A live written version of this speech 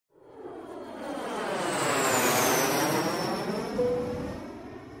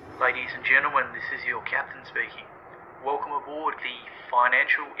gentlemen, this is your captain speaking. Welcome aboard the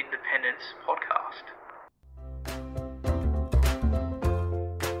Financial Independence Podcast.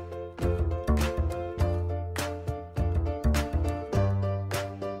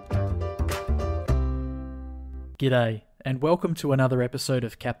 G'day, and welcome to another episode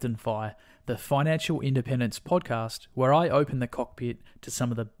of Captain FI, the Financial Independence Podcast, where I open the cockpit to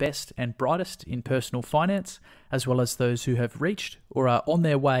some of the best and brightest in personal finance, as well as those who have reached or are on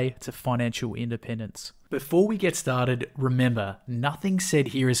their way to financial independence. Before we get started, remember, nothing said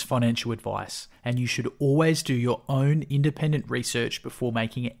here is financial advice, and you should always do your own independent research before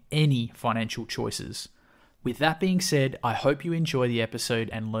making any financial choices. With that being said, I hope you enjoy the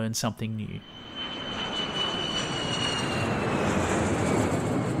episode and learn something new.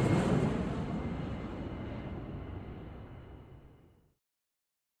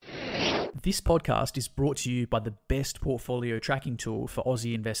 This podcast is brought to you by the best portfolio tracking tool for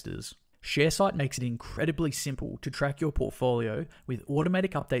Aussie investors. ShareSite makes it incredibly simple to track your portfolio with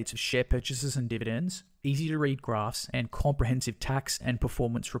automatic updates of share purchases and dividends, easy-to-read graphs, and comprehensive tax and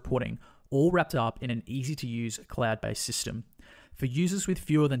performance reporting, all wrapped up in an easy-to-use cloud-based system. For users with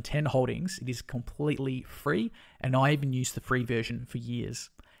fewer than 10 holdings, it is completely free, and I even used the free version for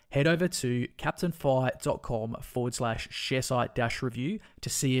years. Head over to captainfi.com/ShareSite-review to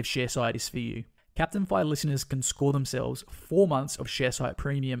see if ShareSite is for you. Captain FI listeners can score themselves 4 months of ShareSite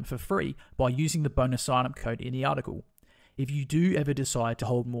Premium for free by using the bonus sign-up code in the article. If you do ever decide to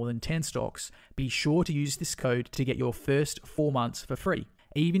hold more than 10 stocks, be sure to use this code to get your first 4 months for free.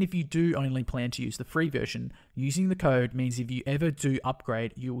 Even if you do only plan to use the free version, using the code means if you ever do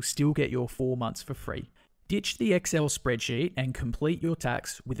upgrade, you will still get your 4 months for free. Ditch the Excel spreadsheet and complete your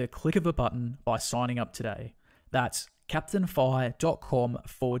tax with a click of a button by signing up today. That's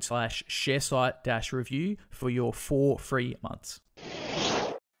captainfi.com/ShareSite-review for your 4 free months.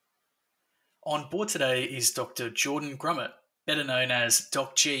 On board today is Dr. Jordan Grumet, better known as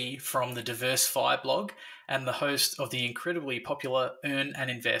Doc G from the DiverseFI blog and the host of the incredibly popular Earn and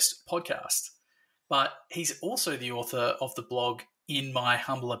Invest podcast. But he's also the author of the blog In My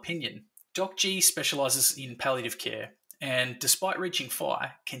Humble Opinion. Doc G specialises in palliative care and, despite reaching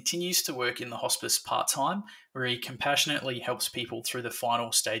FI, continues to work in the hospice part-time, where he compassionately helps people through the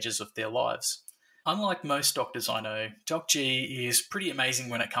final stages of their lives. Unlike most doctors I know, Doc G is pretty amazing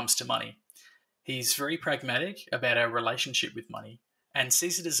when it comes to money. He's very pragmatic about our relationship with money and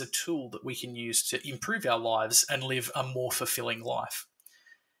sees it as a tool that we can use to improve our lives and live a more fulfilling life.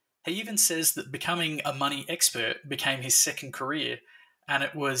 He even says that becoming a money expert became his second career, and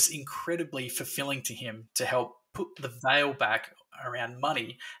it was incredibly fulfilling to him to help put the veil back around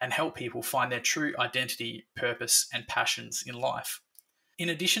money and help people find their true identity, purpose, and passions in life. In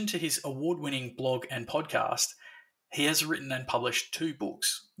addition to his award-winning blog and podcast, he has written and published 2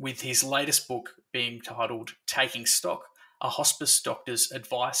 books, with his latest book being titled Taking Stock, a hospice doctor's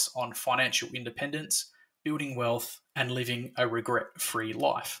advice on financial independence, building wealth, and living a regret-free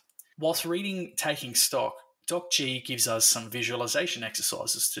life. Whilst reading Taking Stock, Doc G gives us some visualization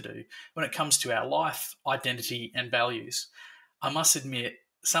exercises to do when it comes to our life, identity, and values. I must admit,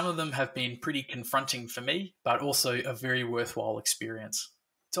 some of them have been pretty confronting for me, but also a very worthwhile experience.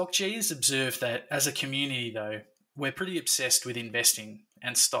 Doc G has observed that as a community, though, we're pretty obsessed with investing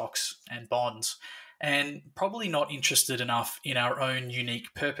and stocks and bonds, and probably not interested enough in our own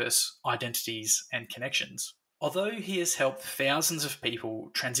unique purpose, identities, and connections. Although he has helped thousands of people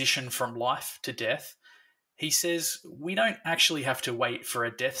transition from life to death, he says we don't actually have to wait for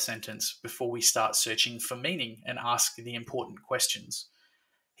a death sentence before we start searching for meaning and ask the important questions.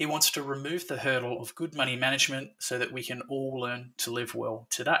 He wants to remove the hurdle of good money management so that we can all learn to live well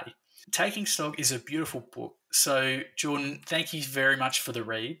today. Taking Stock is a beautiful book. So, Jordan, thank you very much for the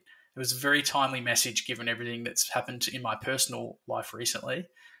read. It was a very timely message given everything that's happened in my personal life recently.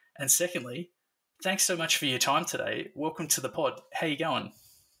 And secondly, thanks so much for your time today. Welcome to the pod. How you going?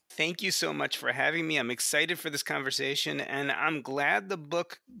 Thank you so much for having me. I'm excited for this conversation, and I'm glad the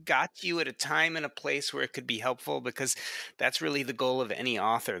book got you at a time and a place where it could be helpful, because that's really the goal of any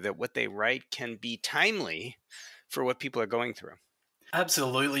author, that what they write can be timely for what people are going through.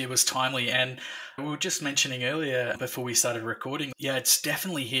 Absolutely, it was timely. And we were just mentioning earlier before we started recording, it's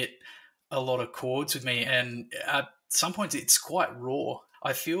definitely hit a lot of chords with me. And at some points, it's quite raw.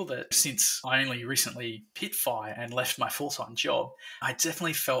 I feel that since I only recently hit FI and left my full-time job, I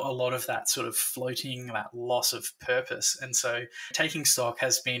definitely felt a lot of that sort of floating, that loss of purpose. And so taking stock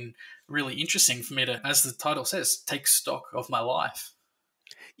has been really interesting for me to, as the title says, take stock of my life.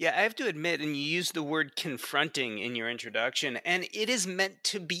 Yeah, I have to admit, and you used the word confronting in your introduction, and it is meant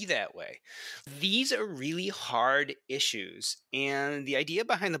to be that way. These are really hard issues. And the idea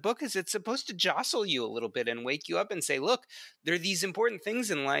behind the book is it's supposed to jostle you a little bit and wake you up and say, look, there are these important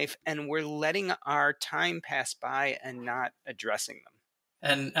things in life, and we're letting our time pass by and not addressing them.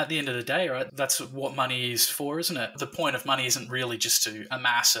 And at the end of the day, right, that's what money is for, isn't it? The point of money isn't really just to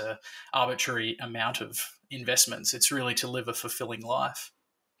amass a arbitrary amount of investments. It's really to live a fulfilling life.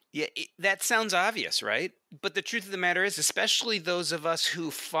 Yeah, that sounds obvious, right? But the truth of the matter is, especially those of us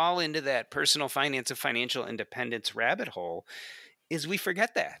who fall into that personal finance and financial independence rabbit hole, is we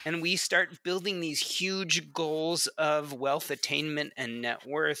forget that. And we start building these huge goals of wealth attainment and net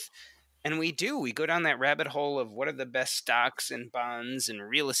worth. And we go down that rabbit hole of what are the best stocks and bonds and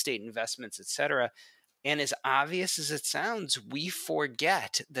real estate investments, et cetera. And as obvious as it sounds, we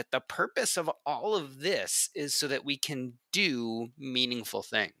forget that the purpose of all of this is so that we can do meaningful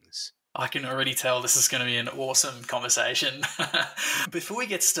things. I can already tell this is going to be an awesome conversation. Before we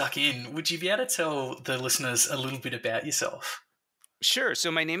get stuck in, would you be able to tell the listeners a little bit about yourself? Sure.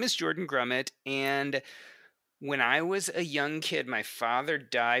 So my name is Jordan Grumet, and when I was a young kid, my father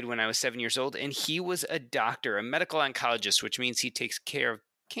died when I was 7 years old, and he was a doctor, a medical oncologist, which means he takes care of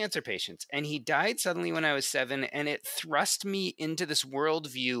cancer patients. And he died suddenly when I was 7, and it thrust me into this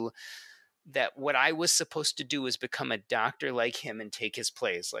worldview that what I was supposed to do was become a doctor like him and take his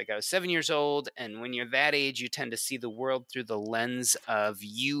place. Like I was 7 years old, and when you're that age, you tend to see the world through the lens of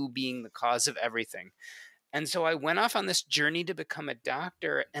you being the cause of everything. And so I went off on this journey to become a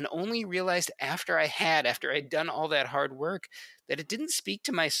doctor and only realized after I'd done all that hard work, that it didn't speak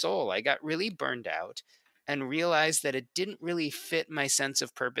to my soul. I got really burned out and realized that it didn't really fit my sense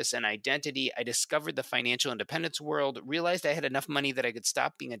of purpose and identity. I discovered the financial independence world, realized I had enough money that I could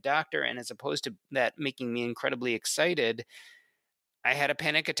stop being a doctor. And as opposed to that making me incredibly excited, I had a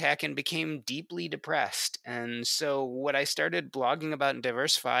panic attack and became deeply depressed. And so, what I started blogging about in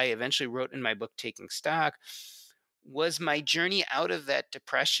DiverseFI, eventually wrote in my book, Taking Stock, was my journey out of that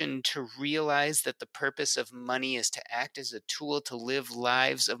depression to realize that the purpose of money is to act as a tool to live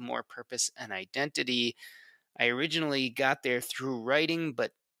lives of more purpose and identity. I originally got there through writing,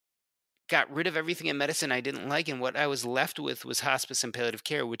 but got rid of everything in medicine I didn't like. And what I was left with was hospice and palliative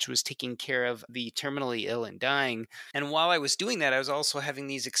care, which was taking care of the terminally ill and dying. And while I was doing that, I was also having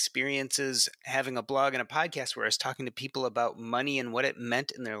these experiences, having a blog and a podcast where I was talking to people about money and what it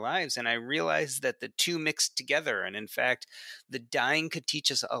meant in their lives. And I realized that the two mixed together. And in fact, the dying could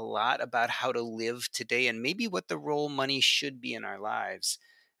teach us a lot about how to live today and maybe what the role money should be in our lives.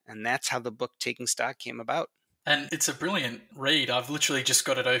 And that's how the book Taking Stock came about. And it's a brilliant read. I've literally just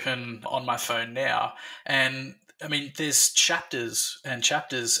got it open on my phone now. And I mean, there's chapters and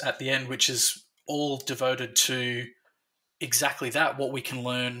chapters at the end, which is all devoted to exactly that, what we can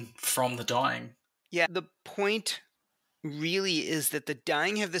learn from the dying. Yeah, the point really is that the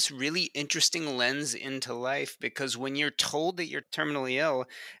dying have this really interesting lens into life, because when you're told that you're terminally ill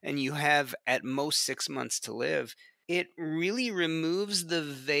and you have at most 6 months to live, it really removes the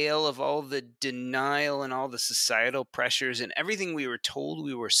veil of all the denial and all the societal pressures and everything we were told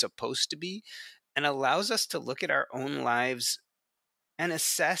we were supposed to be, and allows us to look at our own lives and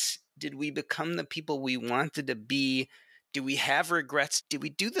assess, did we become the people we wanted to be? Do we have regrets? Did we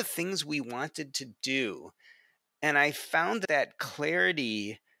do the things we wanted to do? And I found that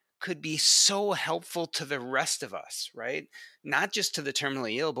clarity could be so helpful to the rest of us, right? Not just to the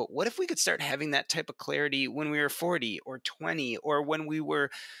terminally ill, but what if we could start having that type of clarity when we were 40 or 20, or when we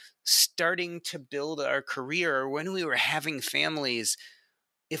were starting to build our career, or when we were having families?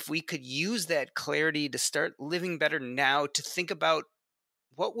 If we could use that clarity to start living better now, to think about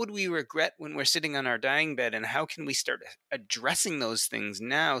what would we regret when we're sitting on our dying bed, and how can we start addressing those things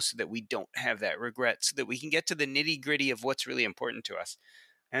now so that we don't have that regret, so that we can get to the nitty gritty of what's really important to us.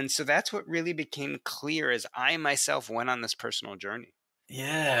 And so that's what really became clear as I myself went on this personal journey.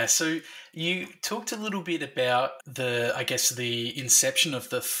 Yeah, so you talked a little bit about the inception of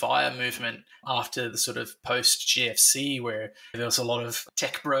the FIRE movement after the sort of post GFC, where there was a lot of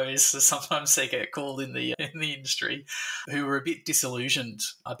tech bros, as sometimes they get called in the industry, who were a bit disillusioned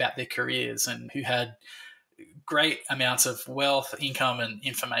about their careers and who had great amounts of wealth, income, and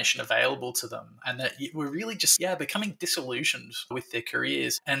information available to them, and that were really just becoming disillusioned with their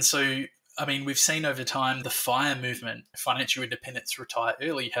careers. And so, I mean, we've seen over time the FIRE movement, financial independence, retire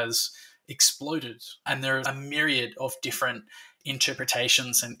early, has exploded. And there are a myriad of different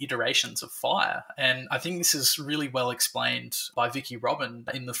interpretations and iterations of FIRE. And I think this is really well explained by Vicky Robin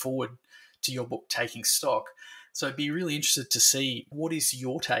in the foreword to your book, Taking Stock. So I'd be really interested to see, what is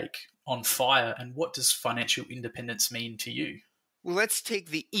your take on FIRE and what does financial independence mean to you? Well, let's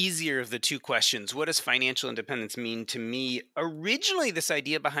take the easier of the two questions. What does financial independence mean to me? Originally, this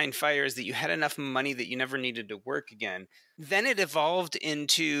idea behind FIRE is that you had enough money that you never needed to work again. Then it evolved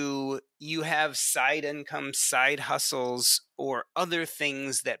into you have side income, side hustles, or other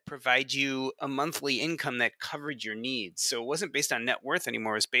things that provide you a monthly income that covered your needs. So it wasn't based on net worth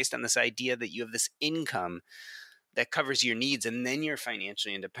anymore. It was based on this idea that you have this income that covers your needs and then you're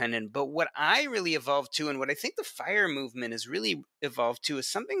financially independent. But what I really evolved to, and what I think the FIRE movement has really evolved to, is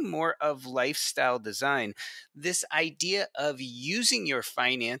something more of lifestyle design. This idea of using your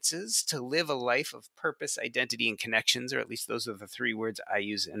finances to live a life of purpose, identity, and connections, or at least those are the three words I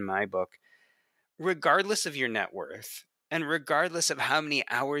use in my book, regardless of your net worth and regardless of how many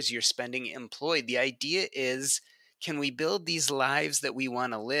hours you're spending employed. The idea is, can we build these lives that we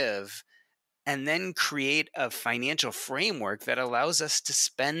want to live and then create a financial framework that allows us to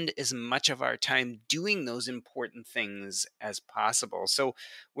spend as much of our time doing those important things as possible? So,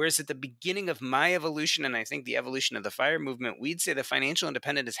 whereas at the beginning of my evolution, and I think the evolution of the FIRE movement, we'd say the financial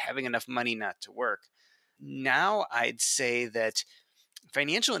independent is having enough money not to work. Now, I'd say that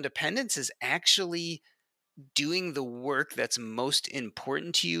financial independence is actually doing the work that's most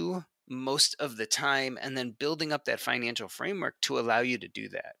important to you most of the time and then building up that financial framework to allow you to do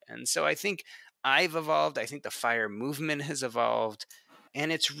that. And so I think I've evolved. I think the FIRE movement has evolved.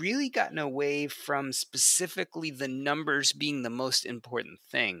 And it's really gotten away from specifically the numbers being the most important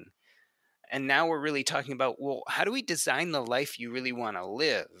thing. And now we're really talking about, well, how do we design the life you really want to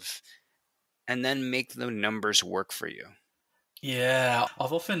live and then make the numbers work for you? Yeah,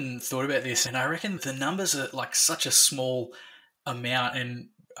 I've often thought about this, and I reckon the numbers are like such a small amount. And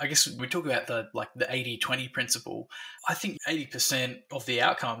I guess we talk about the 80-20 principle. I think 80% of the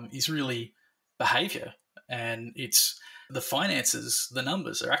outcome is really behavior, and it's the finances, the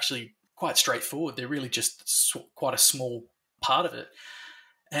numbers are actually quite straightforward. They're really just quite a small part of it.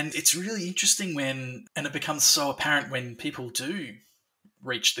 And it's really interesting and it becomes so apparent when people do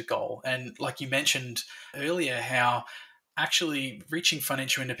reach the goal. And like you mentioned earlier, how actually reaching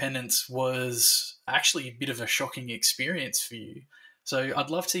financial independence was actually a bit of a shocking experience for you. So I'd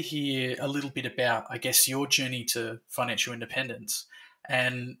love to hear a little bit about, I guess, your journey to financial independence.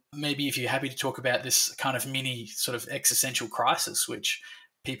 And maybe if you're happy to talk about this kind of mini sort of existential crisis, which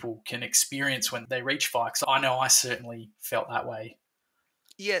people can experience when they reach FI, because I know I certainly felt that way.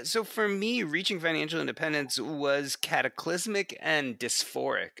 Yeah, so for me, reaching financial independence was cataclysmic and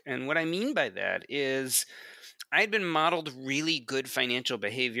dysphoric. And what I mean by that is I had been modeled really good financial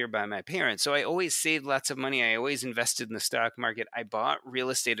behavior by my parents. So I always saved lots of money. I always invested in the stock market. I bought real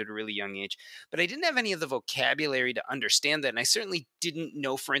estate at a really young age, but I didn't have any of the vocabulary to understand that. And I certainly didn't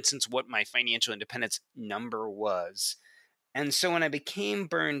know, for instance, what my financial independence number was. And so when I became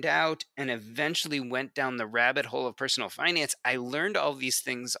burned out and eventually went down the rabbit hole of personal finance, I learned all these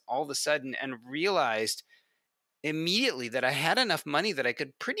things all of a sudden and realized immediately that I had enough money that I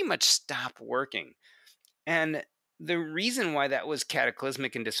could pretty much stop working. And the reason why that was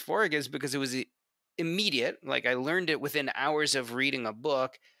cataclysmic and dysphoric is because it was immediate. Like I learned it within hours of reading a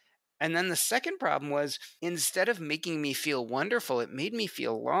book. And then the second problem was, instead of making me feel wonderful, it made me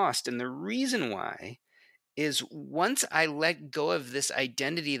feel lost. And the reason why is, once I let go of this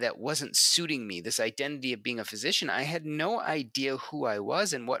identity that wasn't suiting me, this identity of being a physician, I had no idea who I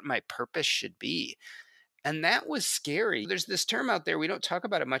was and what my purpose should be. And that was scary. There's this term out there, we don't talk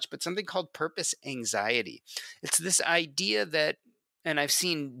about it much, but something called purpose anxiety. It's this idea that, and I've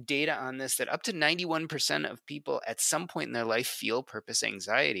seen data on this, that up to 91% of people at some point in their life feel purpose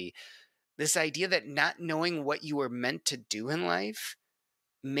anxiety. This idea that not knowing what you were meant to do in life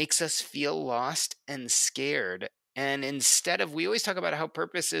makes us feel lost and scared. And instead of, we always talk about how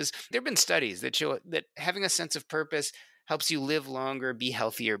purpose is, there have been studies that show that having a sense of purpose helps you live longer, be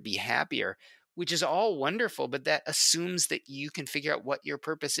healthier, be happier, which is all wonderful, but that assumes that you can figure out what your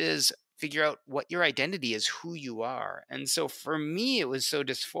purpose is, figure out what your identity is, who you are. And so for me, it was so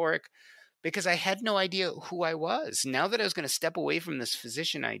dysphoric because I had no idea who I was. Now that I was going to step away from this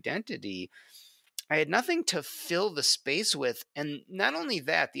physician identity, I had nothing to fill the space with. And not only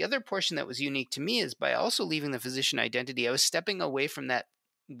that, the other portion that was unique to me is, by also leaving the physician identity, I was stepping away from that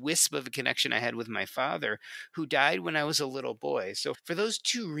wisp of a connection I had with my father, who died when I was a little boy. So for those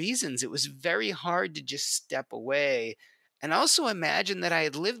two reasons, it was very hard to just step away. And also imagine that I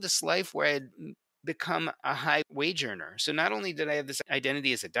had lived this life where I had become a high wage earner. So not only did I have this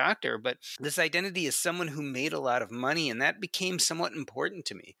identity as a doctor, but this identity as someone who made a lot of money, and that became somewhat important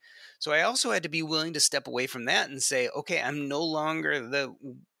to me. So I also had to be willing to step away from that and say, okay, I'm no longer the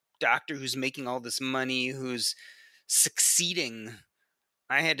doctor who's making all this money, who's succeeding.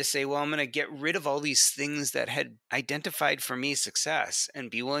 I had to say, well, I'm going to get rid of all these things that had identified for me success and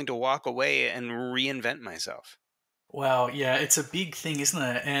be willing to walk away and reinvent myself. Wow, yeah, it's a big thing, isn't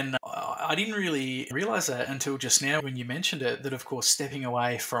it? And I didn't really realize that until just now when you mentioned it, that of course, stepping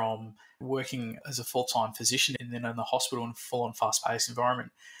away from working as a full-time physician and then in the hospital and full-on fast-paced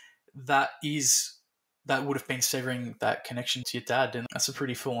environment, that is, that would have been severing that connection to your dad. And that's a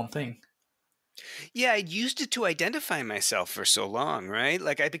pretty full-on thing. Yeah, I'd used it to identify myself for so long, right?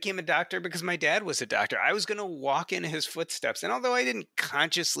 Like I became a doctor because my dad was a doctor. I was going to walk in his footsteps. And although I didn't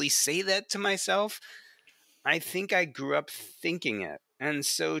consciously say that to myself, I think I grew up thinking it. And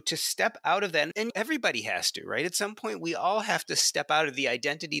so to step out of that, and everybody has to, right? At some point, we all have to step out of the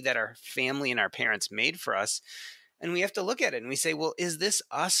identity that our family and our parents made for us. And we have to look at it and we say, well, is this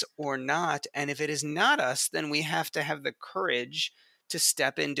us or not? And if it is not us, then we have to have the courage to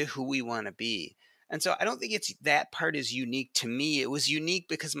step into who we want to be. And so I don't think it's that part is unique to me. It was unique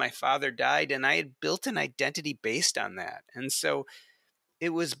because my father died and I had built an identity based on that. And so it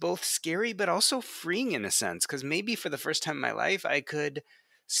was both scary, but also freeing in a sense, because maybe for the first time in my life, I could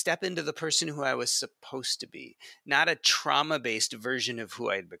step into the person who I was supposed to be, not a trauma based version of who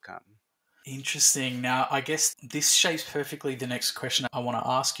I'd become. Interesting. Now, I guess this shapes perfectly the next question I want to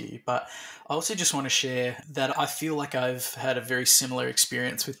ask you, but I also just want to share that I feel like I've had a very similar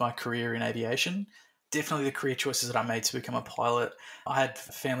experience with my career in aviation. Definitely the career choices that I made to become a pilot. I had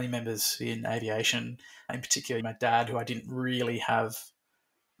family members in aviation, in particular my dad, who I didn't really have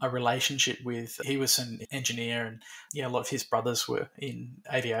a relationship with. He was an engineer, and yeah, a lot of his brothers were in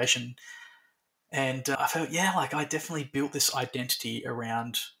aviation. And I felt, yeah, like I definitely built this identity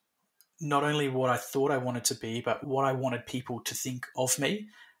around not only what I thought I wanted to be, but what I wanted people to think of me.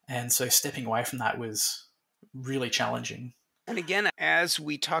 And so stepping away from that was really challenging. And again, as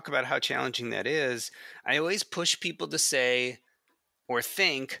we talk about how challenging that is, I always push people to say or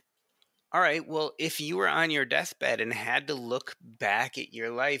think, all right, well, if you were on your deathbed and had to look back at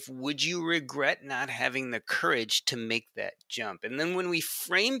your life, would you regret not having the courage to make that jump? And then when we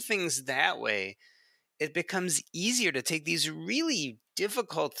frame things that way, it becomes easier to take these really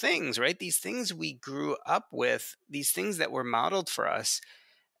difficult things, right? These things we grew up with, these things that were modeled for us,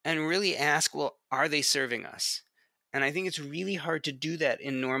 and really ask, well, are they serving us? And I think it's really hard to do that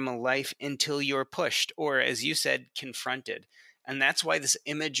in normal life until you're pushed or, as you said, confronted. And that's why this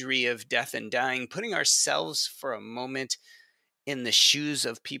imagery of death and dying, putting ourselves for a moment in the shoes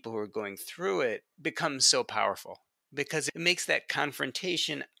of people who are going through it, becomes so powerful because it makes that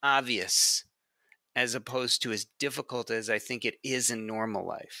confrontation obvious as opposed to as difficult as I think it is in normal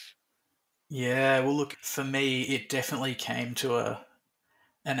life. Yeah, well, look, for me, it definitely came to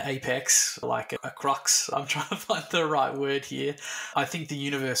an apex, like a crux. I'm trying to find the right word here. I think the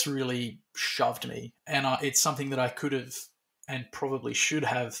universe really shoved me, and it's something that I could have and probably should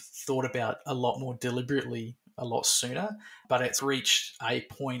have thought about a lot more deliberately a lot sooner. But it's reached a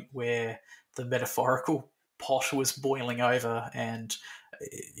point where the metaphorical pot was boiling over, and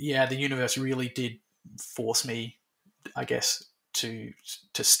yeah, the universe really did force me, I guess, to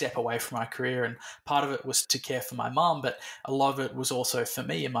step away from my career. And part of it was to care for my mum, but a lot of it was also for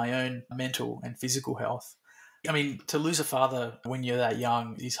me and my own mental and physical health. I mean, to lose a father when you're that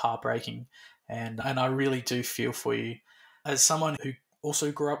young is heartbreaking, and I really do feel for you. As someone who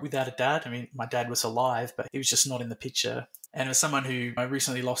also grew up without a dad, I mean, my dad was alive, but he was just not in the picture. And as someone who I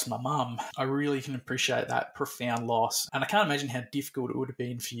recently lost my mum, I really can appreciate that profound loss. And I can't imagine how difficult it would have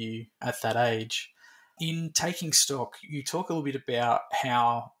been for you at that age. In taking stock, you talk a little bit about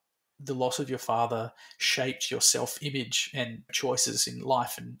how the loss of your father shaped your self-image and choices in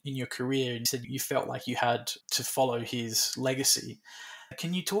life and in your career. You said you felt like you had to follow his legacy.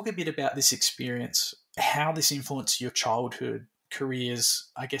 Can you talk a bit about this experience, how this influenced your childhood,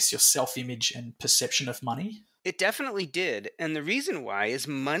 careers, I guess your self-image and perception of money? It definitely did. And the reason why is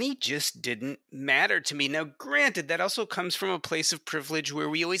money just didn't matter to me. Now, granted, that also comes from a place of privilege where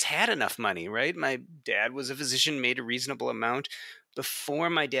we always had enough money, right? My dad was a physician, made a reasonable amount.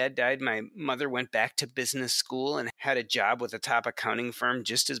 Before my dad died, my mother went back to business school and had a job with a top accounting firm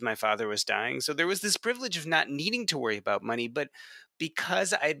just as my father was dying. So there was this privilege of not needing to worry about money. But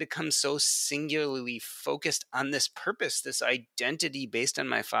because I had become so singularly focused on this purpose, this identity based on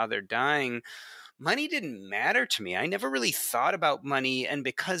my father dying, money didn't matter to me. I never really thought about money. And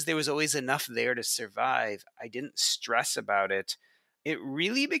because there was always enough there to survive, I didn't stress about it. It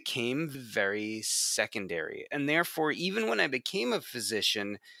really became very secondary. And therefore, even when I became a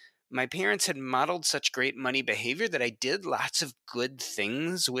physician, my parents had modeled such great money behavior that I did lots of good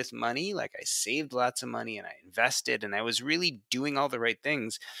things with money. Like I saved lots of money and I invested and I was really doing all the right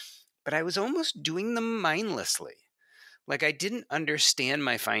things, but I was almost doing them mindlessly. Like, I didn't understand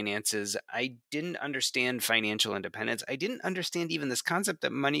my finances. I didn't understand financial independence. I didn't understand even this concept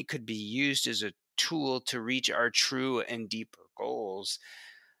that money could be used as a tool to reach our true and deeper goals.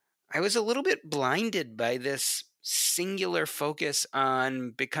 I was a little bit blinded by this singular focus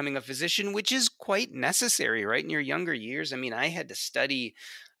on becoming a physician, which is quite necessary, right? In your younger years. I mean, I had to study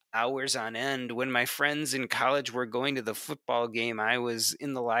hours on end. When my friends in college were going to the football game, I was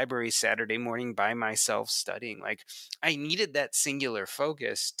in the library Saturday morning by myself studying. Like, I needed that singular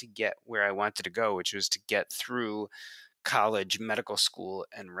focus to get where I wanted to go, which was to get through college, medical school,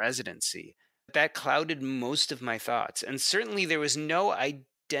 and residency. That clouded most of my thoughts. And certainly there was no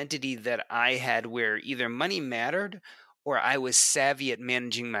identity that I had where either money mattered or I was savvy at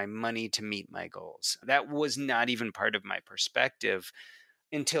managing my money to meet my goals. That was not even part of my perspective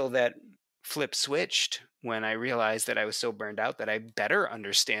until that flip switched when I realized that I was so burned out that I better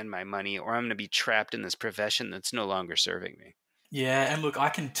understand my money or I'm going to be trapped in this profession that's no longer serving me. Yeah, and look, I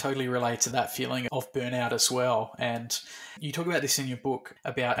can totally relate to that feeling of burnout as well. And you talk about this in your book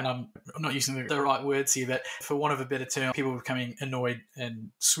about, and I'm not using the right words here, but for want of a better term, people becoming annoyed and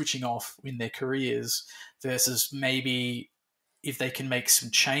switching off in their careers versus maybe if they can make some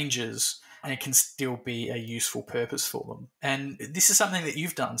changes and it can still be a useful purpose for them. And this is something that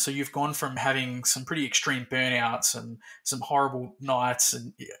you've done. So you've gone from having some pretty extreme burnouts and some horrible nights.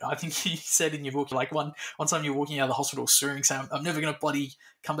 And I think you said in your book, like one time you're walking out of the hospital swearing, saying, I'm never going to bloody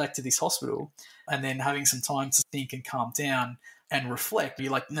come back to this hospital. And then having some time to think and calm down and reflect.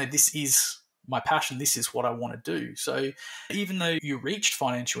 You're like, no, this is my passion. This is what I want to do. So even though you reached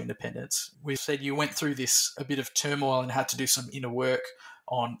financial independence, we said you went through this a bit of turmoil and had to do some inner work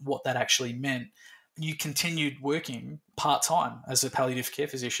on what that actually meant. You continued working part-time as a palliative care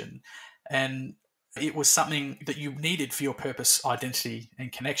physician, and it was something that you needed for your purpose, identity,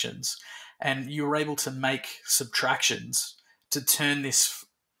 and connections. And you were able to make subtractions to turn this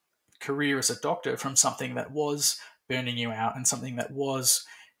career as a doctor from something that was burning you out and something that was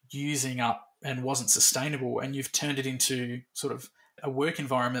using up and wasn't sustainable, and you've turned it into sort of a work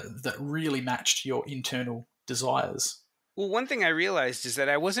environment that really matched your internal desires. Well, one thing I realized is that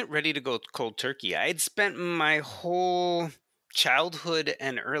I wasn't ready to go cold turkey. I had spent my whole childhood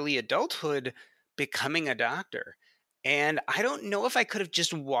and early adulthood becoming a doctor. And I don't know if I could have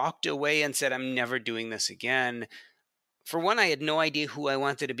just walked away and said, I'm never doing this again. For one, I had no idea who I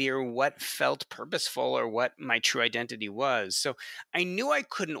wanted to be or what felt purposeful or what my true identity was. So I knew I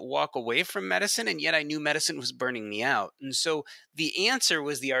couldn't walk away from medicine, and yet I knew medicine was burning me out. And so the answer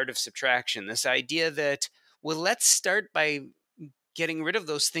was the art of subtraction, this idea that, well, let's start by getting rid of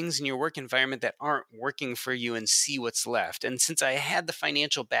those things in your work environment that aren't working for you and see what's left. And since I had the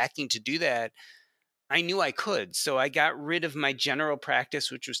financial backing to do that, I knew I could. So I got rid of my general practice,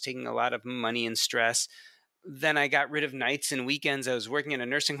 which was taking a lot of money and stress. Then I got rid of nights and weekends. I was working in a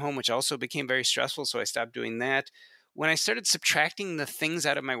nursing home, which also became very stressful, so I stopped doing that. When I started subtracting the things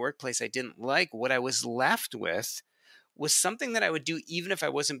out of my workplace I didn't like, what I was left with was something that I would do even if I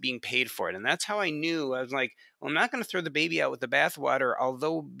wasn't being paid for it. And that's how I knew. I was like, well, I'm not going to throw the baby out with the bathwater.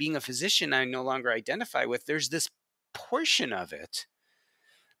 Although being a physician, I no longer identify with, there's this portion of it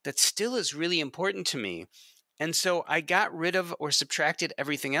that still is really important to me. And so I got rid of or subtracted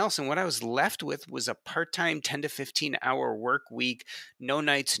everything else. And what I was left with was a part-time 10 to 15 hour work week, no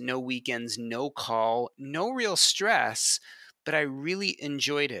nights, no weekends, no call, no real stress, but I really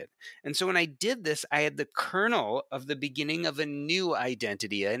enjoyed it. And so when I did this, I had the kernel of the beginning of a new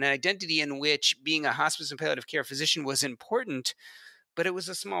identity, an identity in which being a hospice and palliative care physician was important, but it was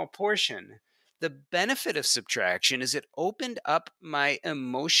a small portion. The benefit of subtraction is it opened up my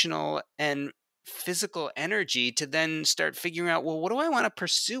emotional and physical energy to then start figuring out, well, what do I want to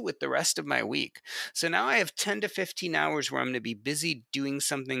pursue with the rest of my week? So now I have 10 to 15 hours where I'm going to be busy doing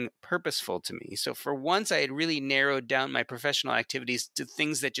something purposeful to me. So for once, I had really narrowed down my professional activities to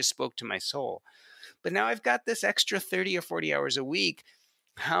things that just spoke to my soul. But now I've got this extra 30 or 40 hours a week.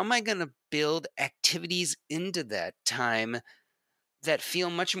 How am I going to build activities into that time that feel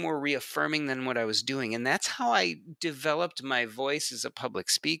much more reaffirming than what I was doing? And that's how I developed my voice as a public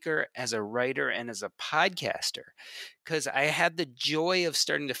speaker, as a writer, and as a podcaster. Because I had the joy of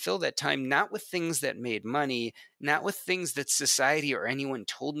starting to fill that time, not with things that made money, not with things that society or anyone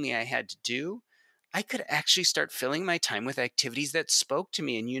told me I had to do. I could actually start filling my time with activities that spoke to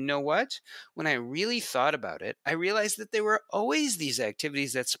me. And you know what? When I really thought about it, I realized that there were always these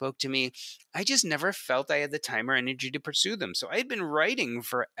activities that spoke to me. I just never felt I had the time or energy to pursue them. So I had been writing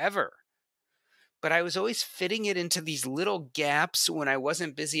forever, but I was always fitting it into these little gaps when I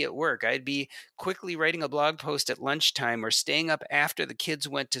wasn't busy at work. I'd be quickly writing a blog post at lunchtime or staying up after the kids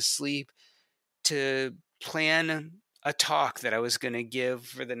went to sleep to plan a talk that I was going to give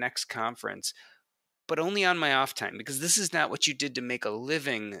for the next conference, but only on my off time because this is not what you did to make a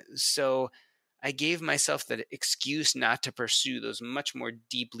living. So I gave myself the excuse not to pursue those much more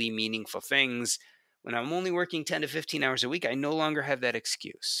deeply meaningful things. When I'm only working 10 to 15 hours a week, I no longer have that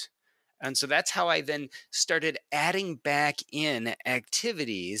excuse. And so that's how I then started adding back in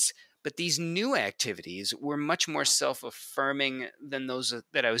activities. But these new activities were much more self affirming than those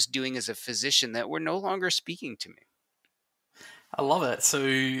that I was doing as a physician that were no longer speaking to me. I love it.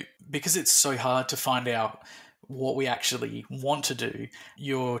 So, because it's so hard to find out what we actually want to do,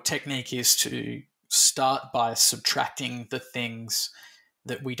 your technique is to start by subtracting the things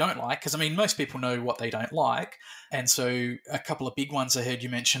that we don't like. Because, I mean, most people know what they don't like. And so, a couple of big ones I heard you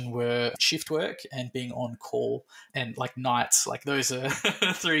mention were shift work and being on call and like nights. Like, those are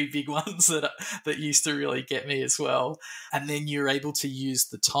three big ones that used to really get me as well. And then you're able to use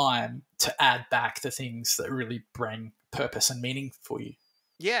the time to add back the things that really bring purpose and meaning for you.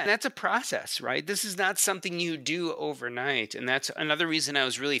 Yeah, that's a process, right? This is not something you do overnight. And that's another reason I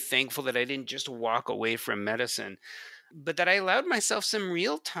was really thankful that I didn't just walk away from medicine, but that I allowed myself some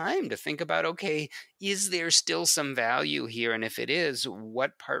real time to think about, okay, is there still some value here? And if it is,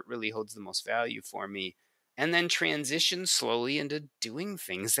 what part really holds the most value for me? And then transition slowly into doing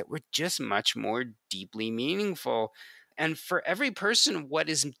things that were just much more deeply meaningful. And for every person, what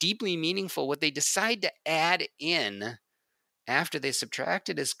is deeply meaningful, what they decide to add in after they subtract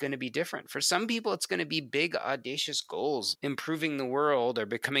it is going to be different. For some people, it's going to be big, audacious goals, improving the world or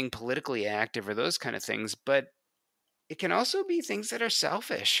becoming politically active or those kind of things. But it can also be things that are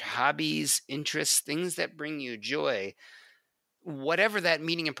selfish, hobbies, interests, things that bring you joy. Whatever that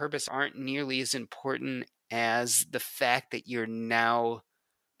meaning and purpose aren't nearly as important as the fact that you're now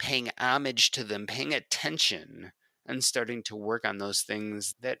paying homage to them, paying attention, and starting to work on those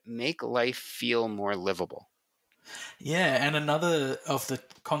things that make life feel more livable. Yeah, and another of the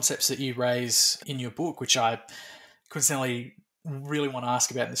concepts that you raise in your book, which I coincidentally really want to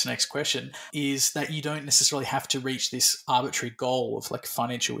ask about in this next question, is that you don't necessarily have to reach this arbitrary goal of like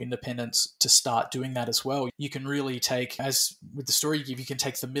financial independence to start doing that as well. You can really take, as with the story you give, you can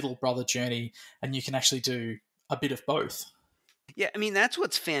take the middle brother journey and you can actually do a bit of both. Yeah, I mean, that's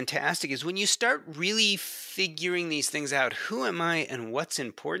what's fantastic is when you start really figuring these things out, who am I and what's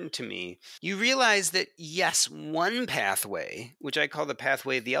important to me, you realize that, yes, one pathway, which I call the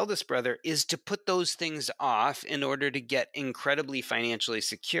pathway of the eldest brother, is to put those things off in order to get incredibly financially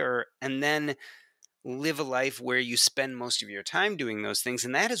secure and then live a life where you spend most of your time doing those things.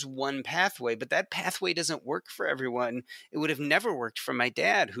 And that is one pathway, but that pathway doesn't work for everyone. It would have never worked for my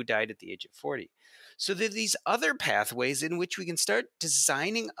dad, who died at the age of 40. So there are these other pathways in which we can start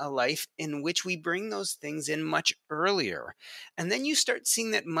designing a life in which we bring those things in much earlier. And then you start seeing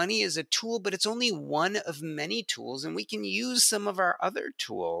that money is a tool, but it's only one of many tools. And we can use some of our other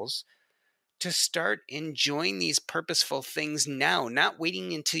tools to start enjoying these purposeful things now, not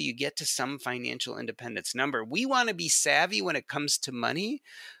waiting until you get to some financial independence number. We want to be savvy when it comes to money,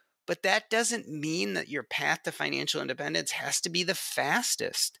 but that doesn't mean that your path to financial independence has to be the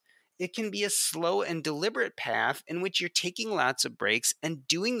fastest. It can be a slow and deliberate path in which you're taking lots of breaks and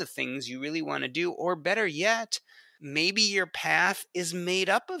doing the things you really want to do, or better yet, maybe your path is made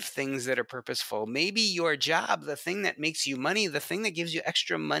up of things that are purposeful. Maybe your job, the thing that makes you money, the thing that gives you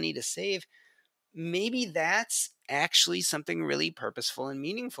extra money to save, maybe that's actually something really purposeful and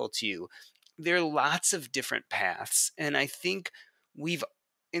meaningful to you. There are lots of different paths. And I think we've,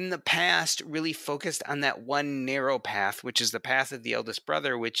 in the past, really focused on that one narrow path, which is the path of the eldest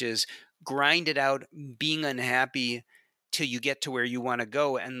brother, which is grind it out, being unhappy till you get to where you want to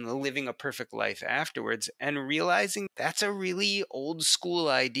go and living a perfect life afterwards. And realizing that's a really old school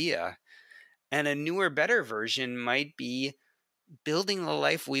idea. And a newer, better version might be building the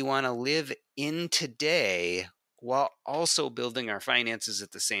life we want to live in today while also building our finances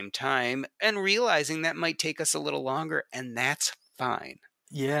at the same time and realizing that might take us a little longer, and that's fine.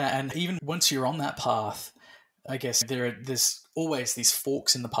 Yeah, and even once you're on that path, I guess there's always these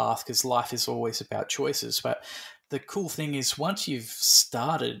forks in the path because life is always about choices. But the cool thing is once you've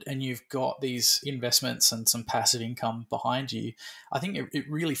started and you've got these investments and some passive income behind you, I think it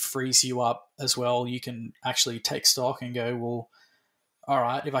really frees you up as well. You can actually take stock and go, well, all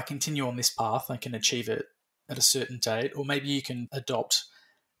right, if I continue on this path, I can achieve it at a certain date. Or maybe you can adopt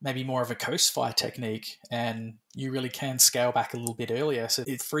maybe more of a coast-fi technique and you really can scale back a little bit earlier. So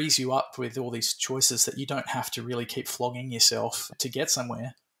it frees you up with all these choices that you don't have to really keep flogging yourself to get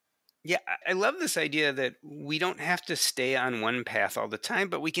somewhere. Yeah, I love this idea that we don't have to stay on one path all the time,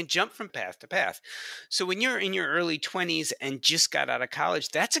 but we can jump from path to path. So when you're in your early 20s and just got out of college,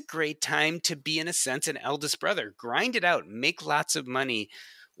 that's a great time to be, in a sense, an eldest brother. Grind it out, make lots of money,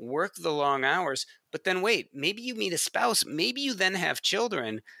 work the long hours. But then wait, maybe you meet a spouse, maybe you then have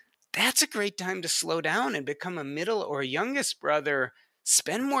children. That's a great time to slow down and become a middle or youngest brother.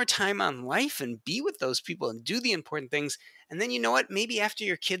 Spend more time on life and be with those people and do the important things. And then you know what? Maybe after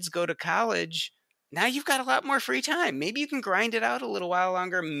your kids go to college, now you've got a lot more free time. Maybe you can grind it out a little while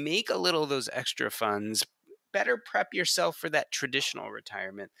longer, make a little of those extra funds, better prep yourself for that traditional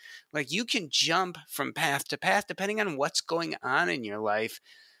retirement. Like you can jump from path to path depending on what's going on in your life.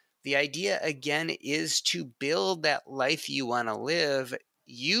 The idea, again, is to build that life you want to live,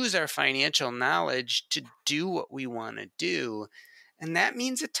 use our financial knowledge to do what we want to do. And that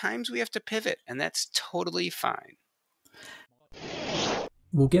means at times we have to pivot, and that's totally fine.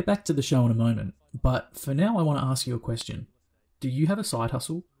 We'll get back to the show in a moment, but for now I want to ask you a question. Do you have a side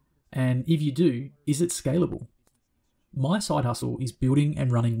hustle? And if you do, is it scalable? My side hustle is building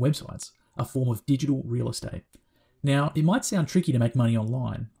and running websites, a form of digital real estate. Now, it might sound tricky to make money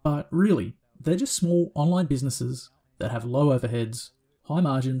online, but really, they're just small online businesses that have low overheads, high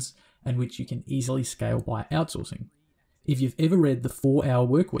margins, and which you can easily scale by outsourcing. If you've ever read The 4-Hour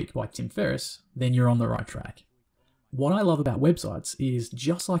Workweek by Tim Ferriss, then you're on the right track. What I love about websites is,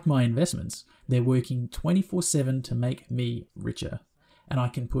 just like my investments, they're working 24/7 to make me richer. And I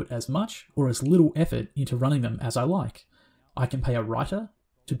can put as much or as little effort into running them as I like. I can pay a writer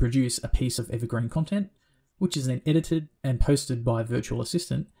to produce a piece of evergreen content, which is then edited and posted by a virtual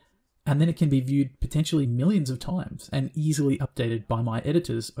assistant, and then it can be viewed potentially millions of times and easily updated by my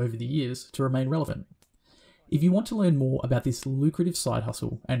editors over the years to remain relevant. If you want to learn more about this lucrative side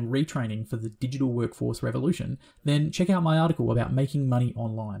hustle and retraining for the digital workforce revolution, then check out my article about making money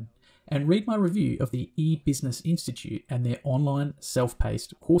online and read my review of the eBusiness Institute and their online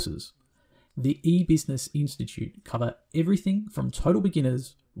self-paced courses. The eBusiness Institute cover everything from total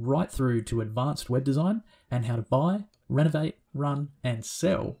beginners right through to advanced web design and how to buy, renovate, run, and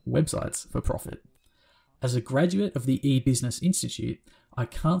sell websites for profit. As a graduate of the eBusiness Institute, I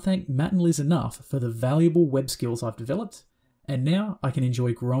can't thank Matt and Liz enough for the valuable web skills I've developed, and now I can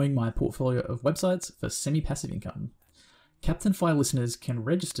enjoy growing my portfolio of websites for semi-passive income. Captain FI listeners can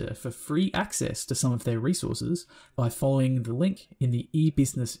register for free access to some of their resources by following the link in the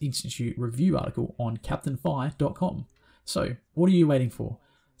eBusiness Institute review article on captainfi.com. So, what are you waiting for?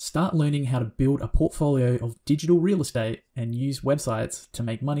 Start learning how to build a portfolio of digital real estate and use websites to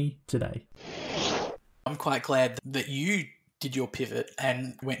make money today. I'm quite glad that you did your pivot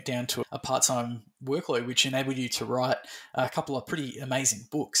and went down to a part-time workload, which enabled you to write a couple of pretty amazing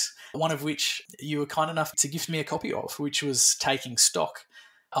books, one of which you were kind enough to gift me a copy of, which was Taking Stock,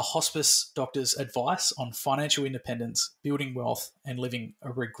 a hospice doctor's advice on financial independence, building wealth, and living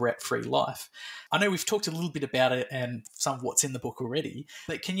a regret-free life. I know we've talked a little bit about it and some of what's in the book already,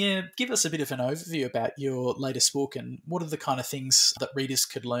 but can you give us a bit of an overview about your latest book and what are the kind of things that readers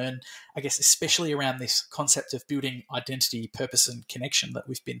could learn, I guess, especially around this concept of building identity, purpose, and connection that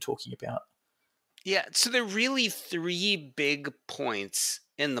we've been talking about? Yeah, so there are really three big points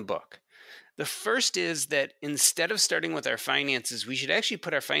in the book. The first is that instead of starting with our finances, we should actually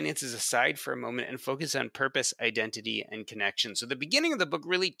put our finances aside for a moment and focus on purpose, identity, and connection. So the beginning of the book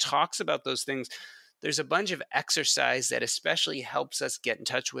really talks about those things. There's a bunch of exercise that especially helps us get in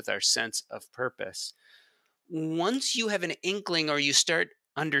touch with our sense of purpose. Once you have an inkling or you start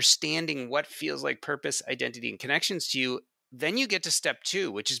understanding what feels like purpose, identity, and connections to you, then you get to step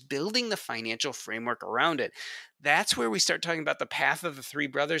two, which is building the financial framework around it. That's where we start talking about the path of the three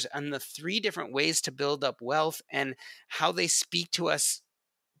brothers and the three different ways to build up wealth and how they speak to us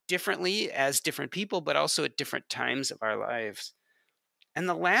differently as different people, but also at different times of our lives. And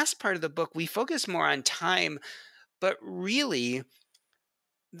the last part of the book, we focus more on time, but really,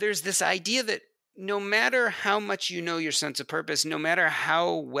 there's this idea that no matter how much you know your sense of purpose, no matter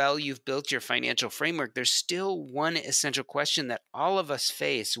how well you've built your financial framework, there's still one essential question that all of us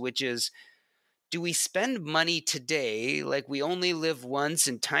face, which is, do we spend money today like we only live once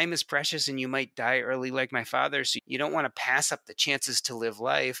and time is precious and you might die early like my father, so you don't want to pass up the chances to live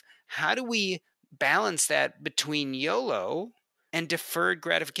life? How do we balance that between YOLO and deferred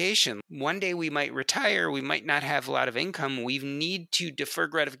gratification? One day we might retire, we might not have a lot of income. We need to defer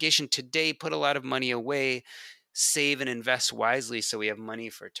gratification today, put a lot of money away, save and invest wisely so we have money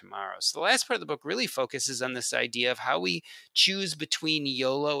for tomorrow. So the last part of the book really focuses on this idea of how we choose between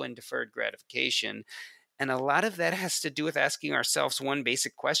YOLO and deferred gratification. And a lot of that has to do with asking ourselves one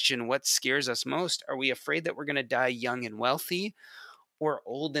basic question: what scares us most? Are we afraid that we're going to die young and wealthy? or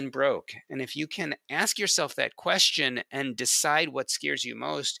old and broke? And if you can ask yourself that question and decide what scares you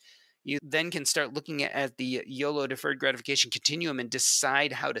most, you then can start looking at the YOLO deferred gratification continuum and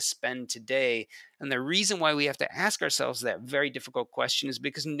decide how to spend today. And the reason why we have to ask ourselves that very difficult question is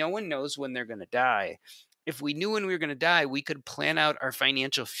because no one knows when they're going to die. If we knew when we were going to die, we could plan out our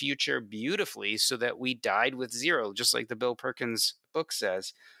financial future beautifully so that we died with zero, just like the Bill Perkins book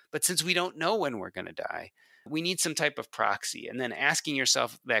says. But since we don't know when we're going to die, we need some type of proxy. And then asking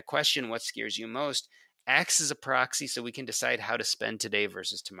yourself that question, what scares you most, acts as a proxy so we can decide how to spend today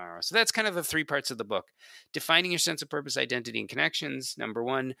versus tomorrow. So that's kind of the three parts of the book. Defining your sense of purpose, identity, and connections, number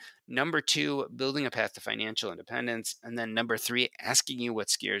one. Number two, building a path to financial independence. And then number three, asking you what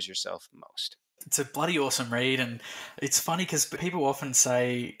scares yourself most. It's a bloody awesome read, and it's funny because people often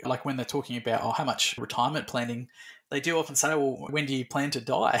say, like when they're talking about, how much retirement planning, they do often say, well, when do you plan to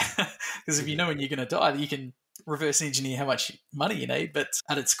die? Because if you know when you're going to die, you can reverse engineer how much money you need. But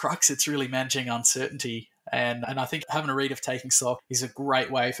at its crux, it's really managing uncertainty. And I think having a read of Taking Stock is a great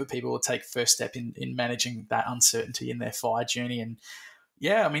way for people to take first step in managing that uncertainty in their FI journey. And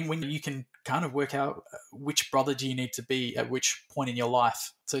yeah, I mean, when you can kind of work out which brother do you need to be at which point in your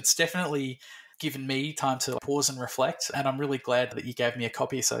life. So it's definitely given me time to pause and reflect. And I'm really glad that you gave me a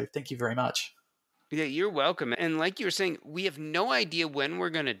copy. So thank you very much. Yeah, you're welcome. And like you were saying, we have no idea when we're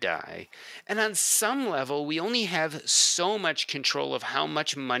going to die. And on some level, we only have so much control of how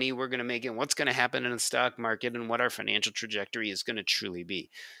much money we're going to make and what's going to happen in the stock market and what our financial trajectory is going to truly be.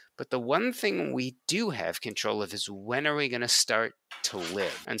 But the one thing we do have control of is when are we going to start to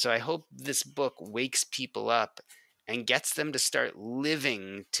live? And so I hope this book wakes people up and gets them to start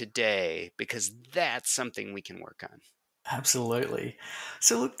living today, because that's something we can work on. Absolutely.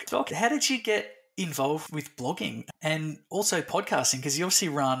 So look, Doc, how did you get involved with blogging and also podcasting? Because you obviously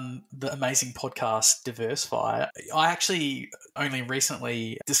run the amazing podcast DiverseFI. I actually only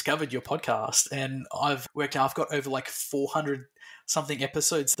recently discovered your podcast, and I've got over like 400 something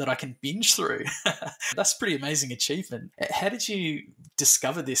episodes that I can binge through. That's a pretty amazing achievement. How did you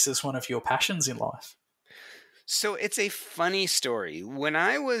discover this as one of your passions in life? So it's a funny story. When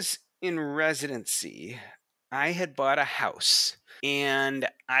I was in residency, I had bought a house and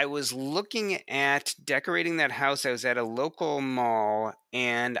I was looking at decorating that house. I was at a local mall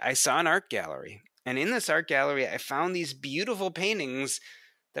and I saw an art gallery. And in this art gallery, I found these beautiful paintings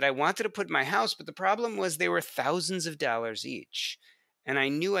that I wanted to put in my house. But the problem was they were thousands of dollars each. And I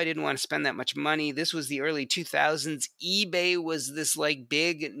knew I didn't want to spend that much money. This was the early 2000s. eBay was this like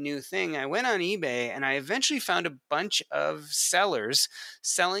big new thing. I went on eBay and I eventually found a bunch of sellers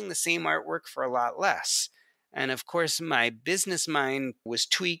selling the same artwork for a lot less. And of course, my business mind was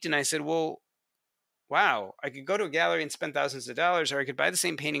tweaked and I said, well, wow, I could go to a gallery and spend thousands of dollars, or I could buy the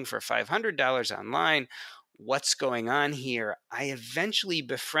same painting for $500 online. What's going on here? I eventually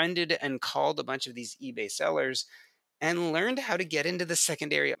befriended and called a bunch of these eBay sellers and learned how to get into the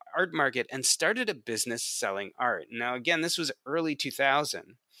secondary art market and started a business selling art. Now, again, this was early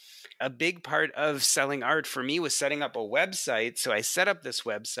 2000. A big part of selling art for me was setting up a website. So I set up this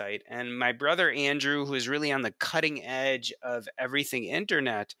website, and my brother Andrew, who is really on the cutting edge of everything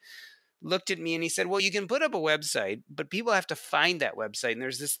internet, looked at me and he said, well, you can put up a website, but people have to find that website. And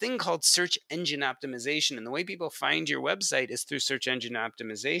there's this thing called search engine optimization. And the way people find your website is through search engine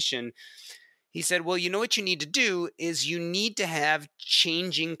optimization. He said, well, you know what you need to do is you need to have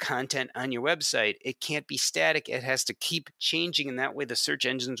changing content on your website. It can't be static. It has to keep changing, and that way the search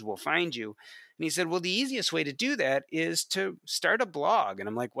engines will find you. And he said, well, the easiest way to do that is to start a blog. And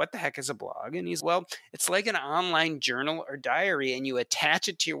I'm like, what the heck is a blog? And he's, well, it's like an online journal or diary, and you attach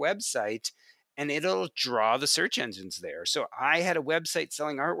it to your website and it'll draw the search engines there. So I had a website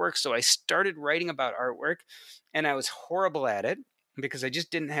selling artwork. So I started writing about artwork, and I was horrible at it because I just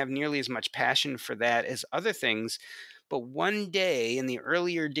didn't have nearly as much passion for that as other things. But one day in the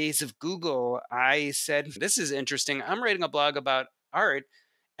earlier days of Google, I said, this is interesting. I'm writing a blog about art.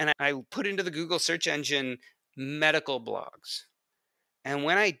 And I put into the Google search engine medical blogs. And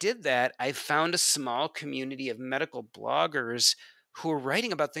when I did that, I found a small community of medical bloggers who were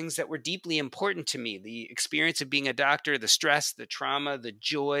writing about things that were deeply important to me: the experience of being a doctor, the stress, the trauma, the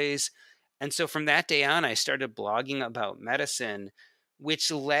joys. And so from that day on, I started blogging about medicine,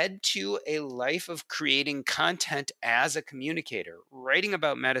 which led to a life of creating content as a communicator, writing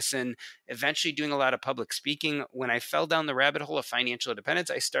about medicine, eventually doing a lot of public speaking. When I fell down the rabbit hole of financial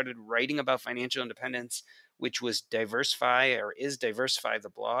independence, I started writing about financial independence, which was DiverseFI, or is DiverseFI the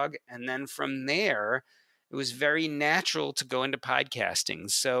blog. And then from there, it was very natural to go into podcasting.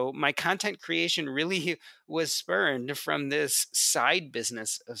 So my content creation really was spurned from this side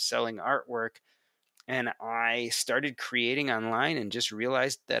business of selling artwork. And I started creating online and just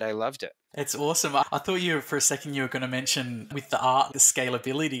realized that I loved it. It's awesome. I thought for a second you were going to mention with the art, the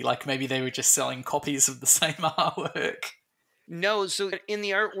scalability, like maybe they were just selling copies of the same artwork. No, so in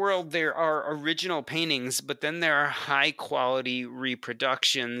the art world, there are original paintings, but then there are high quality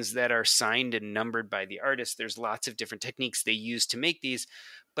reproductions that are signed and numbered by the artist. There's lots of different techniques they use to make these,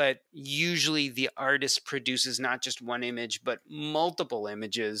 but usually the artist produces not just one image, but multiple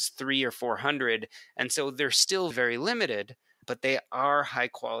images, 300 or 400. And so they're still very limited, but they are high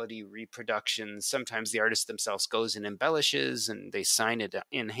quality reproductions. Sometimes the artist themselves goes and embellishes and they sign it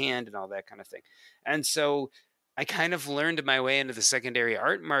in hand and all that kind of thing. And so I kind of learned my way into the secondary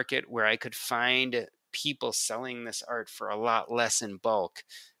art market where I could find people selling this art for a lot less in bulk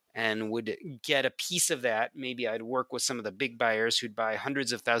and would get a piece of that. Maybe I'd work with some of the big buyers who'd buy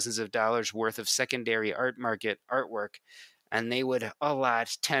hundreds of thousands of dollars worth of secondary art market artwork, and they would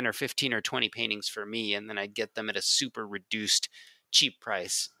allot 10 or 15 or 20 paintings for me, and then I'd get them at a super reduced cheap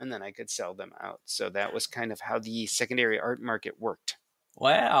price, and then I could sell them out. So that was kind of how the secondary art market worked.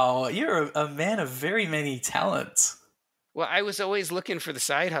 Wow, you're a man of very many talents. Well, I was always looking for the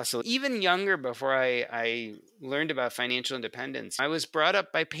side hustle. Even younger, before I learned about financial independence, I was brought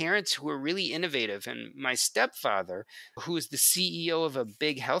up by parents who were really innovative. And my stepfather, who was the CEO of a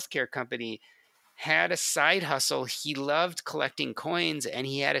big healthcare company, had a side hustle. He loved collecting coins, and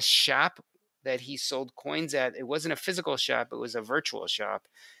he had a shop that he sold coins at. It wasn't a physical shop, it was a virtual shop.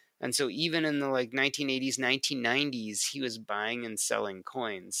 And so even in the 1980s, 1990s, he was buying and selling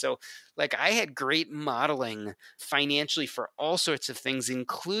coins. So I had great modeling financially for all sorts of things,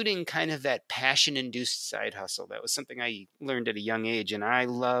 including kind of that passion-induced side hustle. That was something I learned at a young age, and I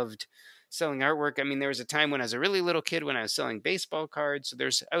loved selling artwork. I mean, there was a time when I was a really little kid when I was selling baseball cards.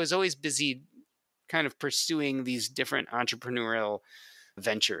 So I was always busy kind of pursuing these different entrepreneurial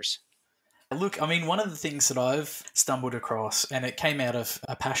ventures. Look, I mean, one of the things that I've stumbled across, and it came out of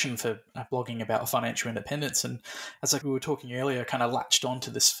a passion for blogging about financial independence, and as we were talking earlier, kind of latched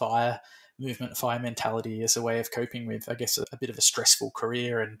onto this FIRE movement, FIRE mentality as a way of coping with, I guess, a bit of a stressful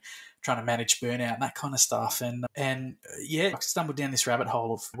career and trying to manage burnout and that kind of stuff. And yeah, I stumbled down this rabbit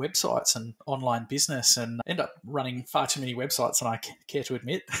hole of websites and online business and ended up running far too many websites than I care to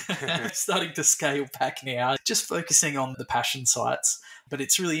admit. Starting to scale back now, just focusing on the passion sites. But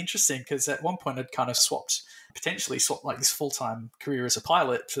it's really interesting because at one point I'd kind of potentially swapped like this full-time career as a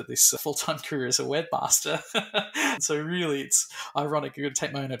pilot for this full-time career as a webmaster. So really it's ironic. You're going to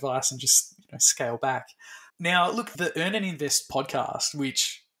take my own advice and just scale back. Now, look, the Earn and Invest podcast,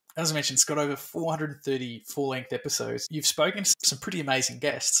 which, as I mentioned, it's got over 430 full-length episodes. You've spoken to some pretty amazing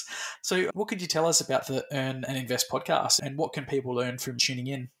guests. So what could you tell us about the Earn and Invest podcast and what can people learn from tuning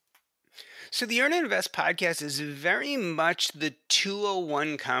in? So the Earn and Invest podcast is very much the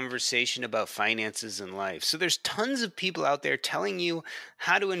 201 conversation about finances and life. So there's tons of people out there telling you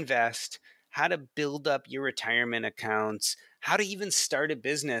how to invest, how to build up your retirement accounts, how to even start a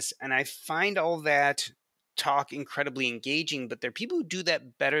business. And I find all that talk incredibly engaging, but there are people who do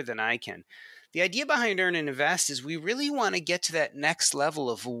that better than I can. The idea behind Earn and Invest is we really want to get to that next level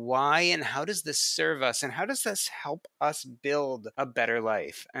of why and how does this serve us and how does this help us build a better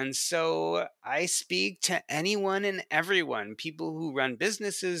life. And so I speak to anyone and everyone, people who run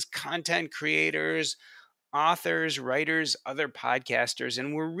businesses, content creators, authors, writers, other podcasters,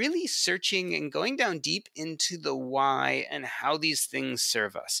 and we're really searching and going down deep into the why and how these things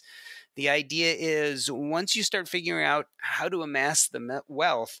serve us. The idea is once you start figuring out how to amass the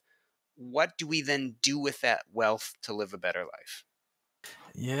wealth, what do we then do with that wealth to live a better life?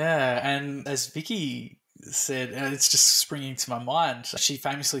 Yeah, and as Vicky said, and it's just springing to my mind, she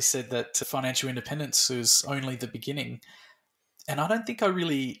famously said that financial independence was only the beginning. And I don't think I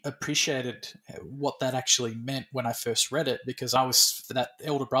really appreciated what that actually meant when I first read it, because for that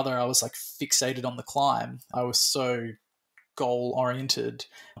elder brother, I was fixated on the climb. I was so goal-oriented.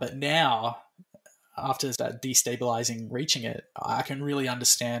 But now, after that destabilizing reaching it, I can really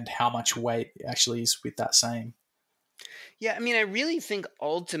understand how much weight actually is with that saying. Yeah, I mean, I really think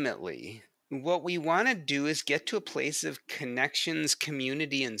ultimately what we want to do is get to a place of connections,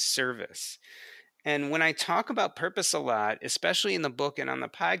 community, and service. And when I talk about purpose a lot, especially in the book and on the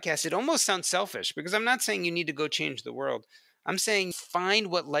podcast, it almost sounds selfish because I'm not saying you need to go change the world. I'm saying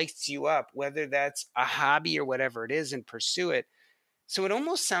find what lights you up, whether that's a hobby or whatever it is, and pursue it. So it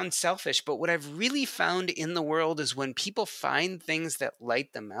almost sounds selfish, but what I've really found in the world is when people find things that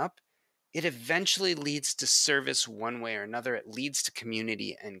light them up, it eventually leads to service one way or another. It leads to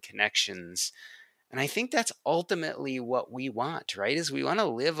community and connections. And I think that's ultimately what we want, right? Is we want to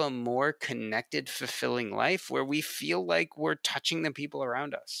live a more connected, fulfilling life where we feel like we're touching the people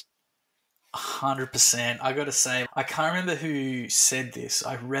around us. 100%. I got to say, I can't remember who said this.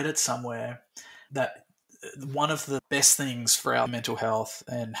 I read it somewhere that one of the best things for our mental health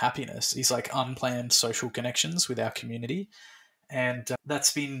and happiness is like unplanned social connections with our community. And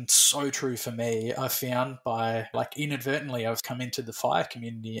that's been so true for me. I found by like inadvertently, I've come into the fire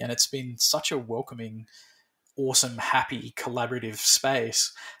community and it's been such a welcoming, awesome, happy, collaborative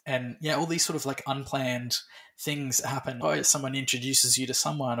space. And yeah, all these sort of like unplanned things happen. Oh, someone introduces you to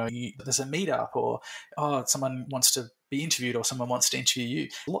someone, or there's a meetup, or oh, someone wants to be interviewed, or someone wants to interview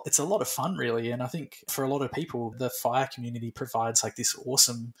you. It's a lot of fun, really. And I think for a lot of people, the fire community provides like this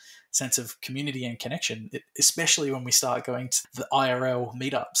awesome sense of community and connection, especially when we start going to the IRL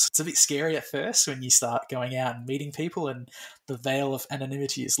meetups. It's a bit scary at first when you start going out and meeting people and the veil of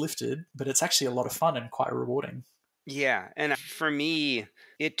anonymity is lifted, but it's actually a lot of fun and quite rewarding. Yeah, and for me,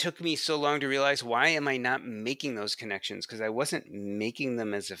 it took me so long to realize, why am I not making those connections? Because I wasn't making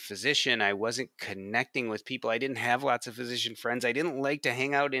them as a physician. I wasn't connecting with people. I didn't have lots of physician friends. I didn't like to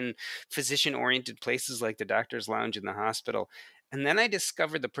hang out in physician-oriented places like the doctor's lounge in the hospital. And then I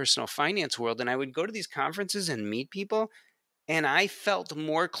discovered the personal finance world, and I would go to these conferences and meet people, and I felt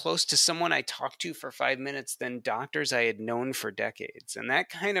more close to someone I talked to for 5 minutes than doctors I had known for decades. And that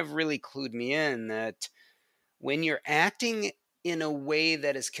kind of really clued me in that when you're acting in a way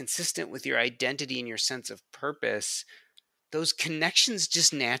that is consistent with your identity and your sense of purpose, those connections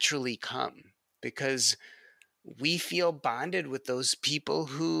just naturally come because we feel bonded with those people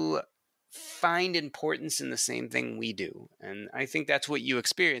who find importance in the same thing we do. And I think that's what you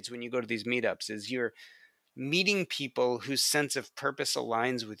experience when you go to these meetups, is you're meeting people whose sense of purpose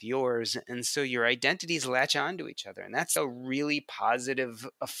aligns with yours, and so your identities latch onto each other, and that's a really positive,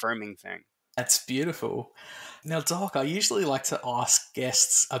 affirming thing. That's beautiful. Now, Doc, I usually like to ask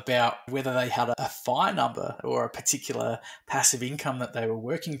guests about whether they had a FIRE number or a particular passive income that they were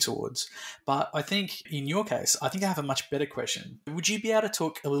working towards. But I think in your case, I think I have a much better question. Would you be able to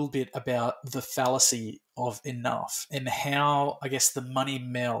talk a little bit about the fallacy of enough and how, I guess, the money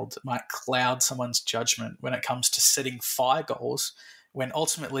meld might cloud someone's judgment when it comes to setting FIRE goals when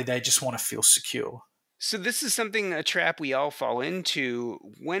ultimately they just want to feel secure? So this is a trap we all fall into.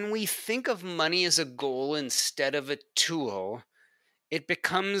 When we think of money as a goal instead of a tool, it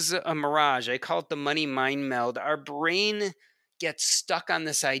becomes a mirage. I call it the money mind meld. Our brain gets stuck on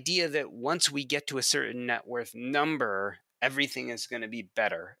this idea that once we get to a certain net worth number, everything is going to be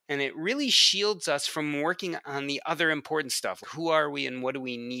better. And it really shields us from working on the other important stuff. Who are we and what do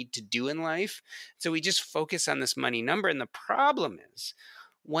we need to do in life? So we just focus on this money number. And the problem is,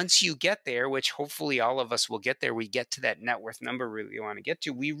 once you get there, which hopefully all of us will get there, we get to that net worth number we really want to get to,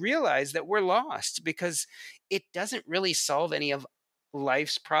 we realize that we're lost because it doesn't really solve any of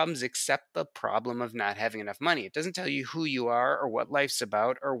life's problems except the problem of not having enough money. It doesn't tell you who you are or what life's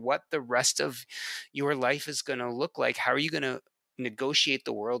about or what the rest of your life is going to look like. How are you going to negotiate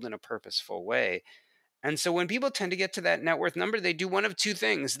the world in a purposeful way? And so when people tend to get to that net worth number, they do one of two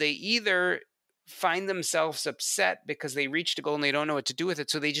things. They either find themselves upset because they reached a goal and they don't know what to do with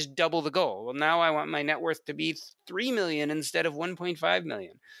it, so they just double the goal. Well, now I want my net worth to be 3 million instead of 1.5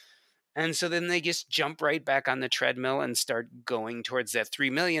 million. And so then they just jump right back on the treadmill and start going towards that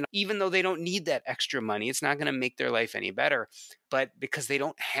 3 million, even though they don't need that extra money. It's not going to make their life any better. But because they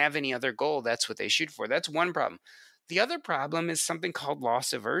don't have any other goal, that's what they shoot for. That's one problem. The other problem is something called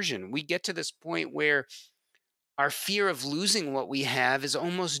loss aversion. We get to this point where our fear of losing what we have is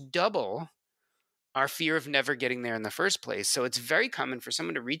almost double our fear of never getting there in the first place. So it's very common for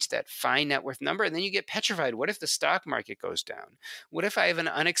someone to reach that fine net worth number and then you get petrified. What if the stock market goes down? What if I have an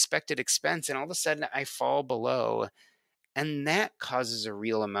unexpected expense and all of a sudden I fall below? And that causes a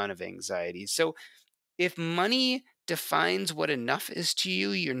real amount of anxiety. So if money defines what enough is to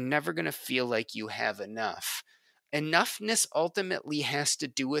you, you're never going to feel like you have enough. Enoughness ultimately has to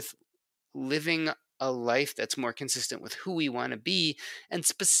do with living a life that's more consistent with who we want to be, and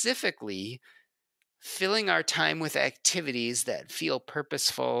specifically filling our time with activities that feel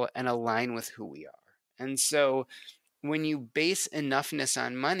purposeful and align with who we are. And so when you base enoughness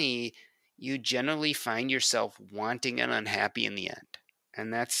on money, you generally find yourself wanting and unhappy in the end.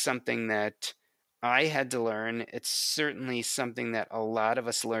 And that's something that I had to learn. It's certainly something that a lot of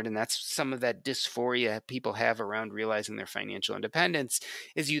us learned, and that's some of that dysphoria people have around realizing their financial independence,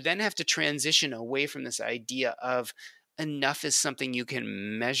 is you then have to transition away from this idea of enough is something you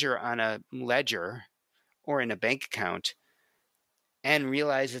can measure on a ledger or in a bank account, and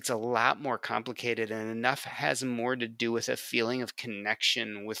realize it's a lot more complicated, and enough has more to do with a feeling of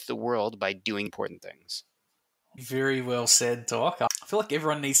connection with the world by doing important things. Very well said, Doc. I feel like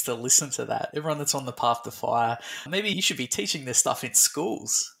everyone needs to listen to that. Everyone that's on the path to fire. Maybe you should be teaching this stuff in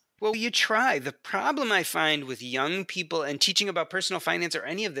schools. Well, you try. The problem I find with young people and teaching about personal finance or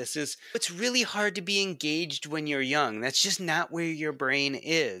any of this is it's really hard to be engaged when you're young. That's just not where your brain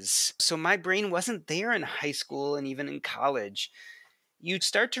is. So my brain wasn't there in high school and even in college. You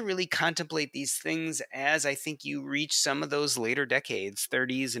start to really contemplate these things as I think you reach some of those later decades,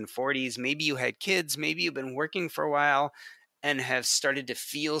 30s and 40s. Maybe you had kids, maybe you've been working for a while and have started to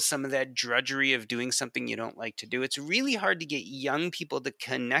feel some of that drudgery of doing something you don't like to do. It's really hard to get young people to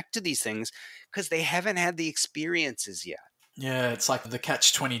connect to these things because they haven't had the experiences yet. Yeah, it's like the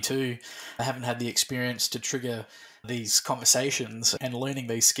catch-22. They haven't had the experience to trigger these conversations and learning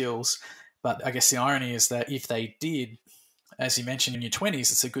these skills. But I guess the irony is that if they did, as you mentioned, in your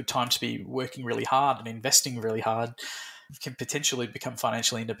 20s, it's a good time to be working really hard and investing really hard. You can potentially become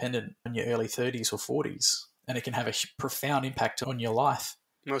financially independent in your early 30s or 40s, and it can have a profound impact on your life.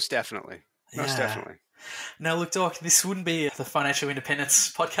 Most definitely. Most definitely. Now, look, Doc, this wouldn't be the Financial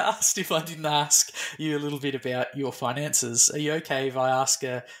Independence podcast if I didn't ask you a little bit about your finances. Are you okay if I ask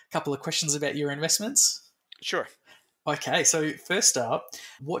a couple of questions about your investments? Sure. Okay, so first up,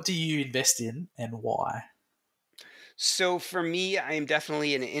 what do you invest in and why? So for me, I am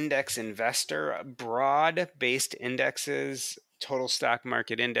definitely an index investor, broad-based indexes, total stock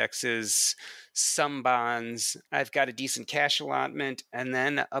market indexes, some bonds. I've got a decent cash allotment, and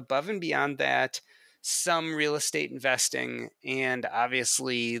then above and beyond that, some real estate investing, and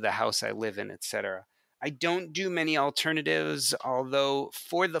obviously the house I live in, etc. I don't do many alternatives, although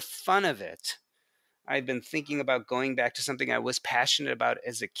for the fun of it, I've been thinking about going back to something I was passionate about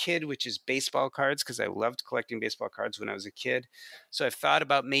as a kid, which is baseball cards, because I loved collecting baseball cards when I was a kid. So I've thought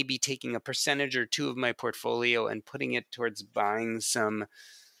about maybe taking a percentage or two of my portfolio and putting it towards buying some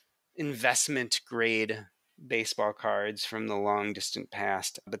investment grade baseball cards from the long distant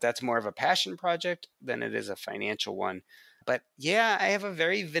past. But that's more of a passion project than it is a financial one. But yeah, I have a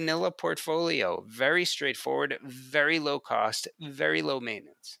very vanilla portfolio, very straightforward, very low cost, very low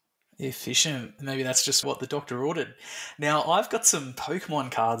maintenance. Efficient. Maybe that's just what the doctor ordered. Now, I've got some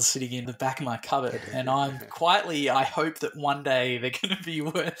Pokemon cards sitting in the back of my cupboard, and I hope that one day they're going to be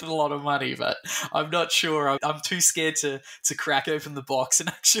worth a lot of money, but I'm not sure. I'm too scared to crack open the box and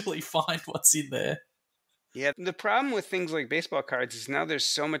actually find what's in there. Yeah, the problem with things like baseball cards is now there's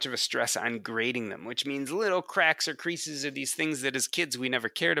so much of a stress on grading them, which means little cracks or creases or these things that as kids we never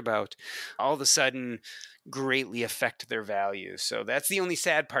cared about all of a sudden greatly affect their value. So that's the only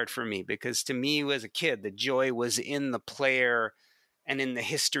sad part for me, because to me as a kid, the joy was in the player and in the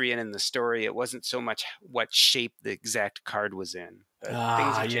history and in the story. It wasn't so much what shape the exact card was in. But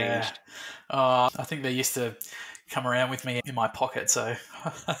things have changed. I think they used to come around with me in my pocket, so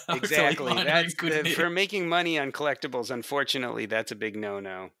exactly. That's for making money on collectibles. Unfortunately, that's a big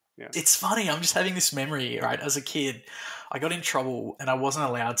no-no. Yeah. It's funny. I'm just having this memory, right? As a kid, I got in trouble and I wasn't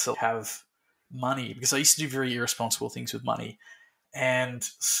allowed to have money because I used to do very irresponsible things with money. And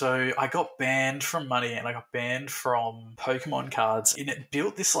so I got banned from money and I got banned from Pokemon cards. And it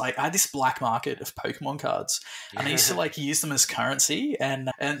built this, I had this black market of Pokemon cards. And I used to use them as currency. And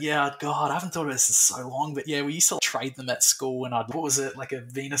yeah, God, I haven't thought of this in so long. But yeah, we used to trade them at school. And what was it, like a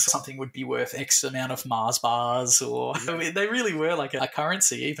Venus or something would be worth X amount of Mars bars. Or I mean, they really were like a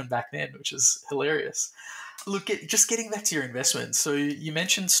currency even back then, which is hilarious. Look, just getting back to your investments. So you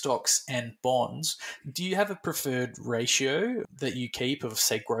mentioned stocks and bonds. Do you have a preferred ratio that you keep of,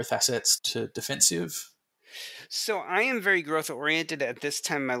 say, growth assets to defensive? So I am very growth oriented at this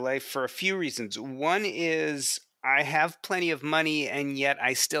time in my life for a few reasons. One is I have plenty of money and yet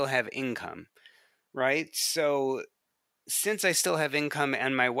I still have income, right? So since I still have income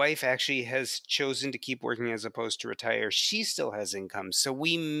and my wife actually has chosen to keep working as opposed to retire, she still has income. So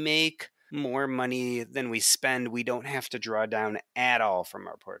we make more money than we spend. We don't have to draw down at all from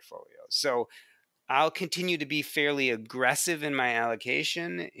our portfolio. So I'll continue to be fairly aggressive in my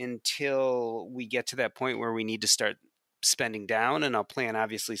allocation until we get to that point where we need to start spending down. And I'll plan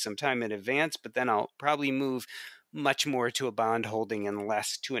obviously some time in advance, but then I'll probably move much more to a bond holding and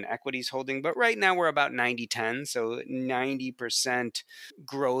less to an equities holding. But right now we're about 90-10. So 90%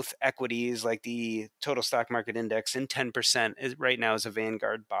 growth equities like the total stock market index, and 10% is right now is a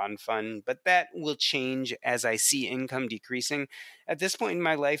Vanguard bond fund. But that will change as I see income decreasing. At this point in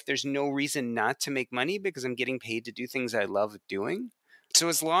my life, there's no reason not to make money because I'm getting paid to do things I love doing. So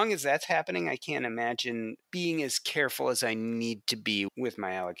as long as that's happening, I can't imagine being as careful as I need to be with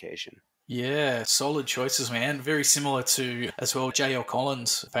my allocation. Yeah, solid choices, man. Very similar to, as well, J.L.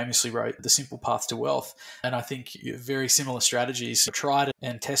 Collins famously wrote The Simple Path to Wealth. And I think very similar strategies. Tried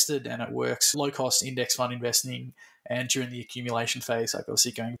and tested and it works. Low-cost index fund investing, And during the accumulation phase, like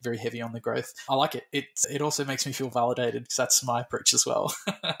obviously going very heavy on the growth. I like it. It also makes me feel validated because that's my approach as well.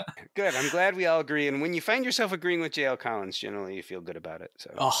 Good. I'm glad we all agree. And when you find yourself agreeing with J.L. Collins, generally you feel good about it.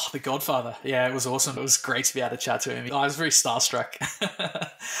 So. Oh, The Godfather. Yeah, it was awesome. It was great to be able to chat to him. I was very starstruck.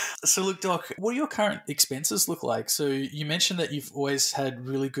 So look, Doc, what do your current expenses look like? So you mentioned that you've always had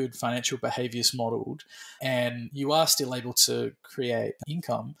really good financial behaviors modeled and you are still able to create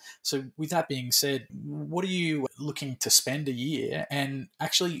income. So with that being said, what are you looking to spend a year? And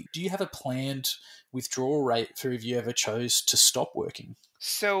actually, do you have a planned withdrawal rate for if you ever chose to stop working?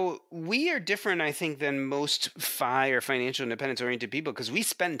 So we are different, I think, than most FI or financial independence oriented people because we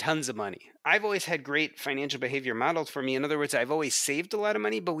spend tons of money. I've always had great financial behavior modeled for me. In other words, I've always saved a lot of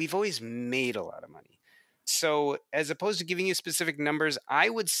money, but we've always made a lot of money. So as opposed to giving you specific numbers, I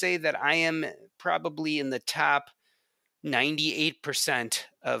would say that I am probably in the top 98%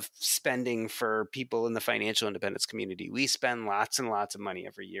 of spending for people in the financial independence community. We spend lots and lots of money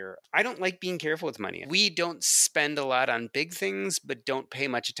every year. I don't like being careful with money. We don't spend a lot on big things, but don't pay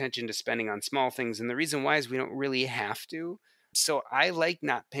much attention to spending on small things. And the reason why is we don't really have to. So I like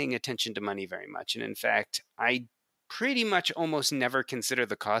not paying attention to money very much. And in fact, I pretty much almost never consider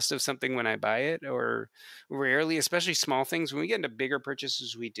the cost of something when I buy it, or rarely, especially small things. When we get into bigger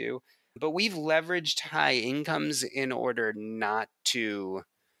purchases, we do. But we've leveraged high incomes in order not to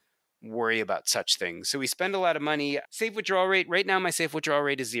worry about such things. So we spend a lot of money. Safe withdrawal rate, right now, my safe withdrawal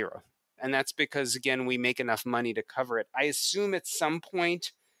rate is 0. And that's because, again, we make enough money to cover it. I assume at some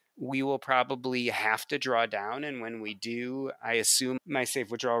point we will probably have to draw down. And when we do, I assume my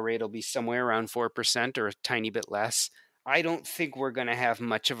safe withdrawal rate will be somewhere around 4% or a tiny bit less. I don't think we're going to have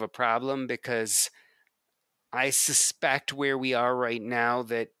much of a problem because I suspect where we are right now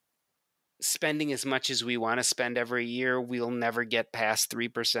that spending as much as we want to spend every year, we'll never get past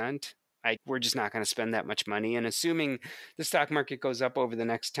 3%. We're just not going to spend that much money. And assuming the stock market goes up over the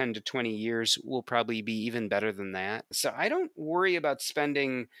next 10 to 20 years, we'll probably be even better than that. So I don't worry about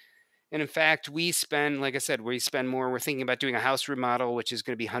spending. And in fact, we spend, like I said, we spend more. We're thinking about doing a house remodel, which is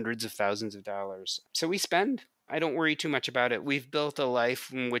going to be hundreds of thousands of dollars. So we spend. I don't worry too much about it. We've built a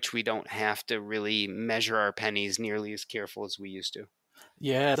life in which we don't have to really measure our pennies nearly as careful as we used to.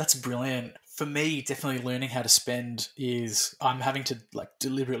 Yeah, that's brilliant. For me, definitely learning how to spend is I'm having to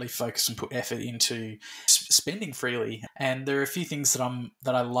deliberately focus and put effort into spending freely. And there are a few things that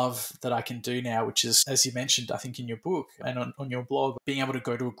I love that I can do now, which is, as you mentioned, I think in your book and on your blog, being able to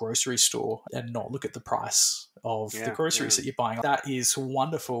go to a grocery store and not look at the price of the groceries that you're buying. That is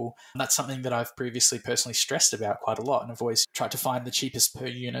wonderful. That's something that I've previously personally stressed about quite a lot. And I've always tried to find the cheapest per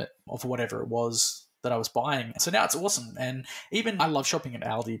unit of whatever it was that I was buying. So now it's awesome. And even I love shopping at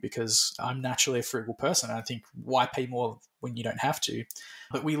Aldi because I'm naturally a frugal person. I think, why pay more when you don't have to?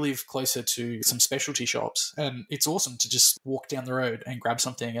 But we live closer to some specialty shops and it's awesome to just walk down the road and grab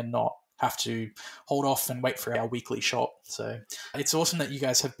something and not have to hold off and wait for our weekly shop. So it's awesome that you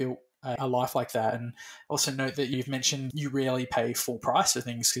guys have built a life like that. And also note that you've mentioned you rarely pay full price for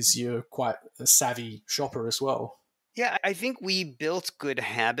things because you're quite a savvy shopper as well. Yeah, I think we built good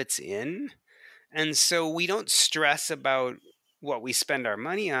habits in. And so we don't stress about what we spend our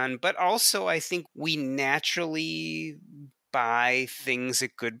money on, but also I think we naturally buy things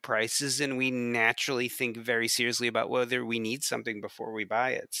at good prices and we naturally think very seriously about whether we need something before we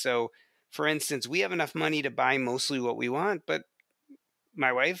buy it. So, for instance, we have enough money to buy mostly what we want, but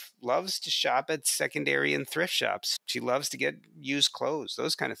my wife loves to shop at secondary and thrift shops. She loves to get used clothes,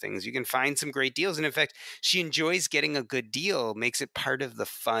 those kind of things. You can find some great deals. And in fact, she enjoys getting a good deal, makes it part of the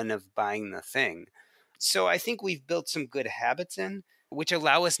fun of buying the thing. So I think we've built some good habits in, which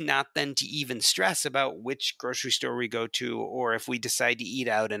allow us not then to even stress about which grocery store we go to, or if we decide to eat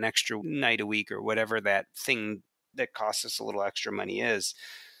out an extra night a week or whatever that thing that costs us a little extra money is.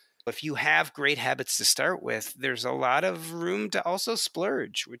 If you have great habits to start with, there's a lot of room to also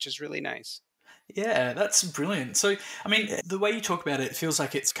splurge, which is really nice. Yeah, that's brilliant. So, I mean, the way you talk about it feels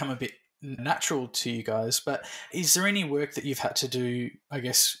like it's come a bit natural to you guys, but is there any work that you've had to do, I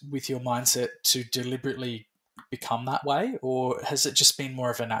guess, with your mindset to deliberately become that way, or has it just been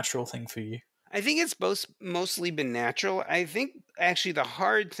more of a natural thing for you? I think it's mostly been natural. I think actually the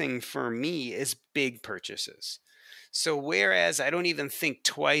hard thing for me is big purchases. So whereas I don't even think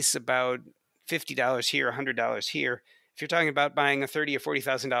twice about $50 here, $100 here, if you're talking about buying a $30,000 or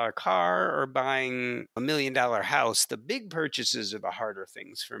 $40,000 car or buying $1 million house, the big purchases are the harder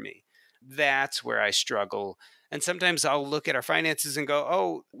things for me. That's where I struggle. And sometimes I'll look at our finances and go,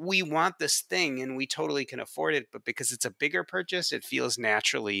 oh, we want this thing and we totally can afford it. But because it's a bigger purchase, it feels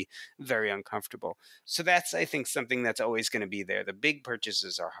naturally very uncomfortable. So that's, I think, something that's always going to be there. The big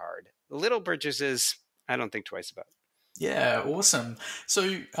purchases are hard. The little purchases, I don't think twice about it. Yeah, awesome.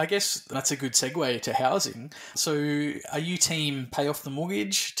 So I guess that's a good segue to housing. So are you team pay off the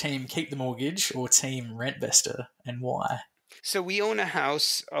mortgage, team keep the mortgage, or team rentvestor, and why? So we own a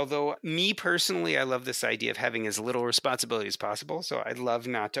house, although me personally, I love this idea of having as little responsibility as possible. So I'd love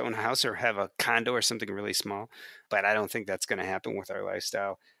not to own a house or have a condo or something really small, but I don't think that's going to happen with our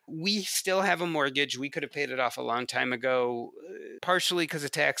lifestyle. We still have a mortgage. We could have paid it off a long time ago, partially because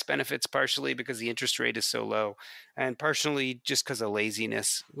of tax benefits, partially because the interest rate is so low, and partially just because of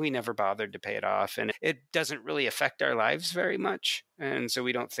laziness. We never bothered to pay it off, and it doesn't really affect our lives very much. And so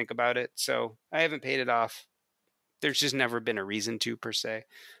we don't think about it. So I haven't paid it off. There's just never been a reason to, per se.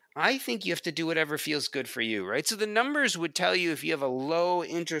 I think you have to do whatever feels good for you, right? So the numbers would tell you if you have a low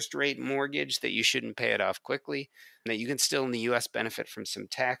interest rate mortgage that you shouldn't pay it off quickly, and that you can still in the US benefit from some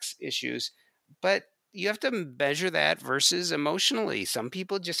tax issues. But you have to measure that versus emotionally. Some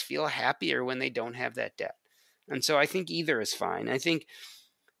people just feel happier when they don't have that debt. And so I think either is fine. I think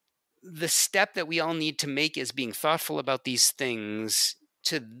the step that we all need to make is being thoughtful about these things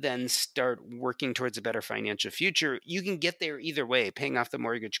to then start working towards a better financial future. You can get there either way, paying off the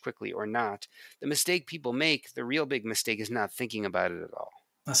mortgage quickly or not. The mistake people make, the real big mistake, is not thinking about it at all.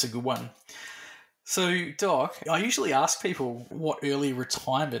 That's a good one. So, Doc, I usually ask people what early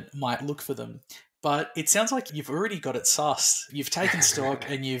retirement might look for them, but it sounds like you've already got it sussed. You've taken stock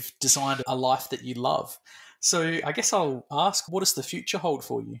and you've designed a life that you love. So I guess I'll ask, what does the future hold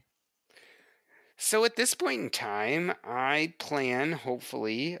for you? So at this point in time, I plan,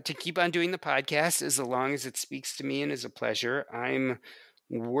 hopefully, to keep on doing the podcast as long as it speaks to me and is a pleasure. I'm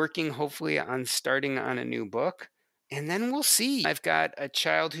working, hopefully, on starting on a new book. And then we'll see. I've got a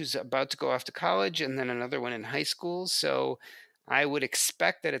child who's about to go off to college and then another one in high school. So I would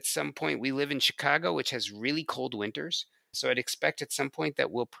expect that at some point, we live in Chicago, which has really cold winters. So I'd expect at some point that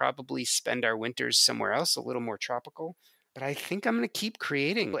we'll probably spend our winters somewhere else, a little more tropical. But I think I'm going to keep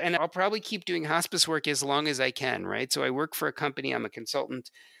creating, and I'll probably keep doing hospice work as long as I can, right? So I work for a company, I'm a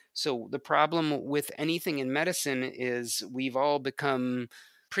consultant. So the problem with anything in medicine is we've all become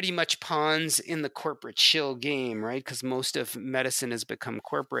pretty much pawns in the corporate shill game, right? Because most of medicine has become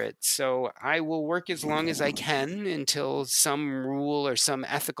corporate. So I will work as long as I can until some rule or some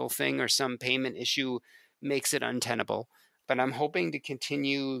ethical thing or some payment issue makes it untenable. But I'm hoping to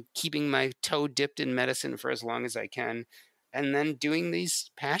continue keeping my toe dipped in medicine for as long as I can, and then doing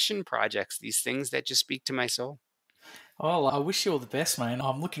these passion projects, these things that just speak to my soul. Well, I wish you all the best, mate.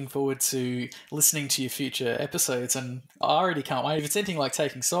 I'm looking forward to listening to your future episodes, and I already can't wait. If it's anything like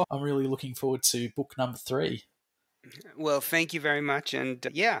taking stock, I'm really looking forward to book number 3. Well, thank you very much. And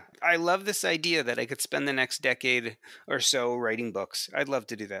yeah, I love this idea that I could spend the next decade or so writing books. I'd love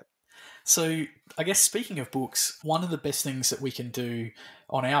to do that. So I guess speaking of books, one of the best things that we can do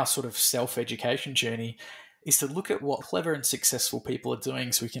on our sort of self-education journey is to look at what clever and successful people are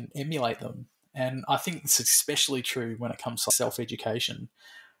doing so we can emulate them. And I think it's especially true when it comes to self-education.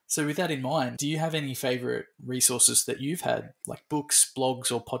 So with that in mind, do you have any favorite resources that you've had, like books,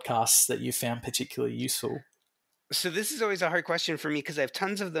 blogs, or podcasts that you found particularly useful? So this is always a hard question for me because I have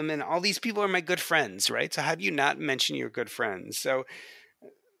tons of them and all these people are my good friends, right? So how do you not mention your good friends? So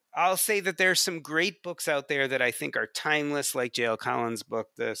I'll say that there's some great books out there that I think are timeless, like J.L. Collins' book,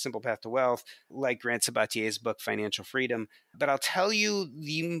 The Simple Path to Wealth, like Grant Sabatier's book, Financial Freedom. But I'll tell you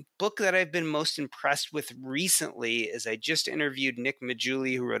the book that I've been most impressed with recently is I just interviewed Nick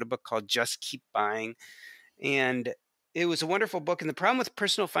Majuli, who wrote a book called Just Keep Buying. And it was a wonderful book. And the problem with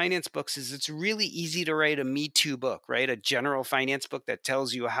personal finance books is it's really easy to write a Me Too book, right? A general finance book that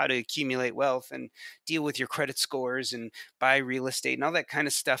tells you how to accumulate wealth and deal with your credit scores and buy real estate and all that kind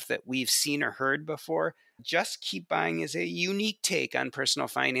of stuff that we've seen or heard before. Just Keep Buying is a unique take on personal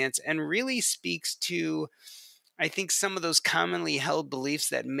finance and really speaks to, I think, some of those commonly held beliefs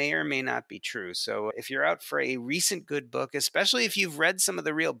that may or may not be true. So if you're out for a recent good book, especially if you've read some of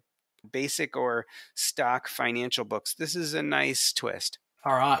the real basic or stock financial books, this is a nice twist.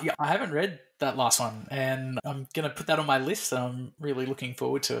 All right. Yeah, I haven't read that last one, and I'm going to put that on my list. I'm really looking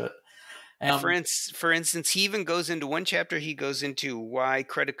forward to it. For instance, he even goes into one chapter, he goes into why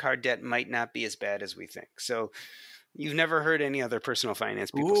credit card debt might not be as bad as we think. So you've never heard any other personal finance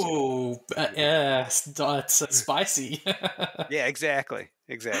people say that. Yeah, it's spicy. Yeah, exactly.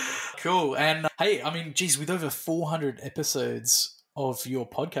 Cool. And hey, I mean, geez, with over 400 episodes of your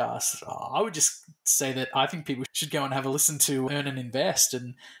podcast, I would just say that I think people should go and have a listen to Earn and Invest,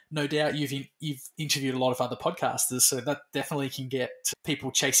 and no doubt you've interviewed a lot of other podcasters, so that definitely can get people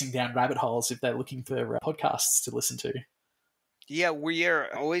chasing down rabbit holes if they're looking for podcasts to listen to. Yeah, we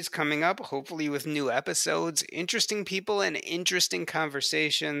are always coming up, hopefully with new episodes, interesting people and interesting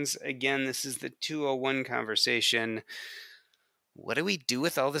conversations. Again, this is the 201 conversation. What do we do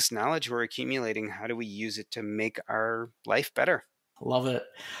with all this knowledge we're accumulating? How do we use it to make our life better? Love it.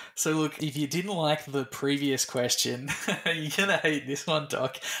 So look, if you didn't like the previous question, you're going to hate this one,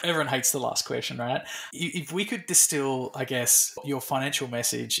 Doc. Everyone hates the last question, right? If we could distill, I guess, your financial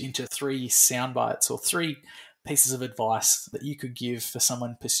message into 3 sound bites or 3 pieces of advice that you could give for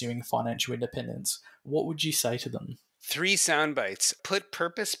someone pursuing financial independence, what would you say to them? 3 sound bites. Put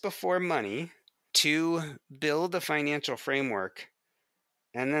purpose before money. 2, build a financial framework.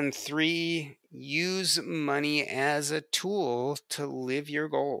 And then 3, use money as a tool to live your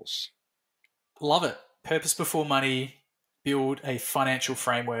goals. Love it. Purpose before money, build a financial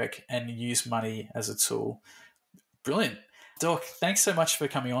framework, and use money as a tool. Brilliant. Doc, thanks so much for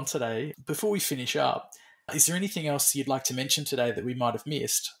coming on today. Before we finish up, is there anything else you'd like to mention today that we might have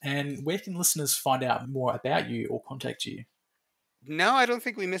missed? And where can listeners find out more about you or contact you? No, I don't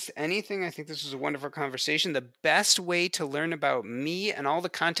think we missed anything. I think this was a wonderful conversation. The best way to learn about me and all the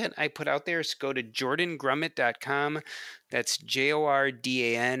content I put out there is to go to jordangrumet.com. That's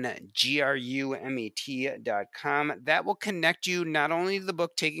JORDANGRUMET.com. That will connect you not only to the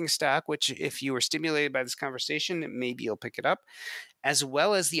book Taking Stock, which if you were stimulated by this conversation, maybe you'll pick it up, as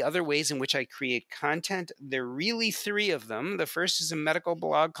well as the other ways in which I create content. There are really 3 of them. The first is a medical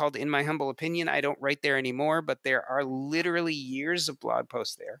blog called In My Humble Opinion. I don't write there anymore, but there are literally years of blog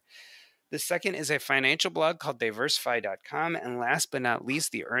posts there. The second is a financial blog called DiverseFI.com. And last but not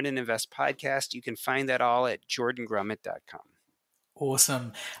least, the Earn and Invest podcast. You can find that all at jordangrumet.com.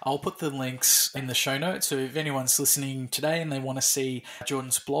 Awesome. I'll put the links in the show notes. So if anyone's listening today and they want to see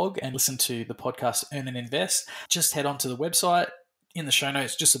Jordan's blog and listen to the podcast Earn and Invest, just head on to the website. In the show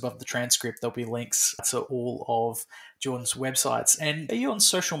notes, just above the transcript, there'll be links to all of Jordan's websites. And are you on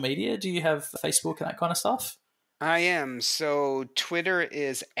social media? Do you have Facebook and that kind of stuff? I am. So Twitter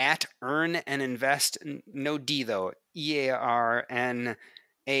is at Earn and Invest. No D though.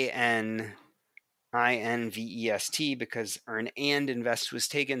 EARNANINVEST, because Earn and Invest was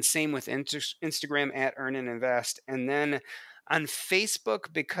taken. Same with Instagram at Earn and Invest. And then on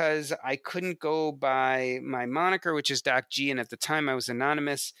Facebook, because I couldn't go by my moniker, which is Doc G, and at the time I was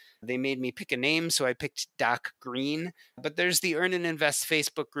anonymous, they made me pick a name, so I picked Doc Green. But there's the Earn and Invest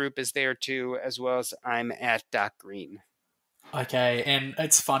Facebook group is there too, as well as I'm at Doc Green. Okay, and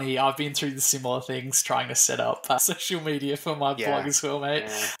it's funny, I've been through the similar things trying to set up social media for my blog as well, mate.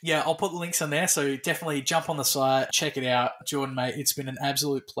 Yeah, I'll put the links on there, so definitely jump on the site, check it out. Jordan, mate, it's been an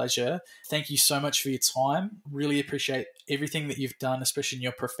absolute pleasure. Thank you so much for your time. Really appreciate everything that you've done, especially in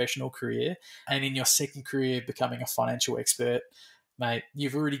your professional career and in your second career becoming a financial expert. Mate,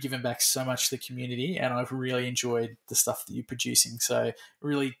 you've already given back so much to the community, and I've really enjoyed the stuff that you're producing. So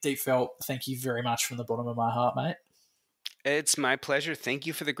really deep felt thank you very much from the bottom of my heart, mate. It's my pleasure. Thank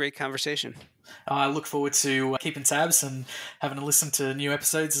you for the great conversation. I look forward to keeping tabs and having a listen to new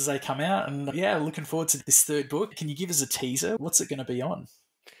episodes as they come out. And yeah, looking forward to this 3rd book. Can you give us a teaser? What's it going to be on?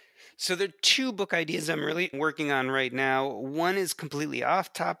 So there are 2 book ideas I'm really working on right now. One is completely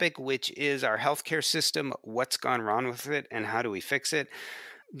off topic, which is our healthcare system, what's gone wrong with it, and how do we fix it.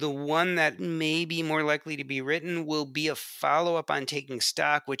 The one that may be more likely to be written will be a follow-up on Taking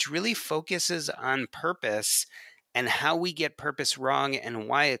Stock, which really focuses on purpose and how we get purpose wrong and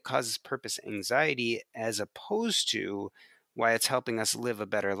why it causes purpose anxiety, as opposed to why it's helping us live a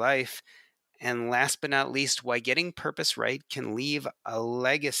better life. And last but not least, why getting purpose right can leave a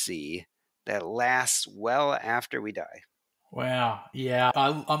legacy that lasts well after we die. Wow. Yeah,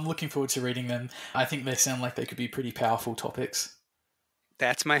 I'm looking forward to reading them. I think they sound like they could be pretty powerful topics.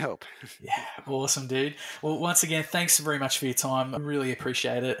 That's my hope. Yeah, awesome, dude. Well, once again, thanks very much for your time. I really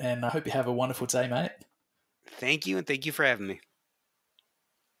appreciate it, and I hope you have a wonderful day, mate. Thank you, and thank you for having me.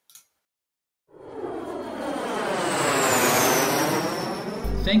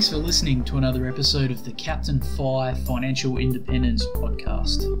 Thanks for listening to another episode of the Captain FI Financial Independence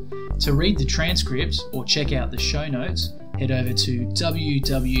Podcast. To read the transcript or check out the show notes, head over to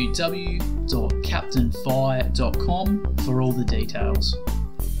www.captainfi.com for all the details.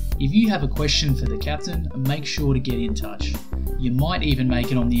 If you have a question for the captain, make sure to get in touch. You might even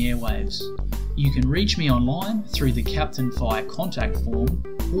make it on the airwaves. You can reach me online through the Captain FI contact form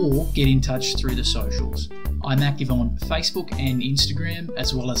or get in touch through the socials. I'm active on Facebook and Instagram,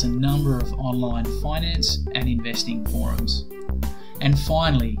 as well as a number of online finance and investing forums. And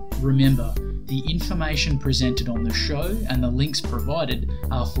finally, remember, the information presented on the show and the links provided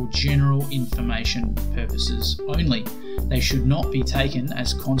are for general information purposes only. They should not be taken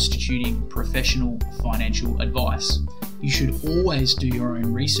as constituting professional financial advice. You should always do your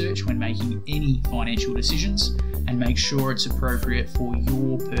own research when making any financial decisions and make sure it's appropriate for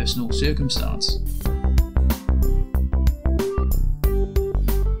your personal circumstance.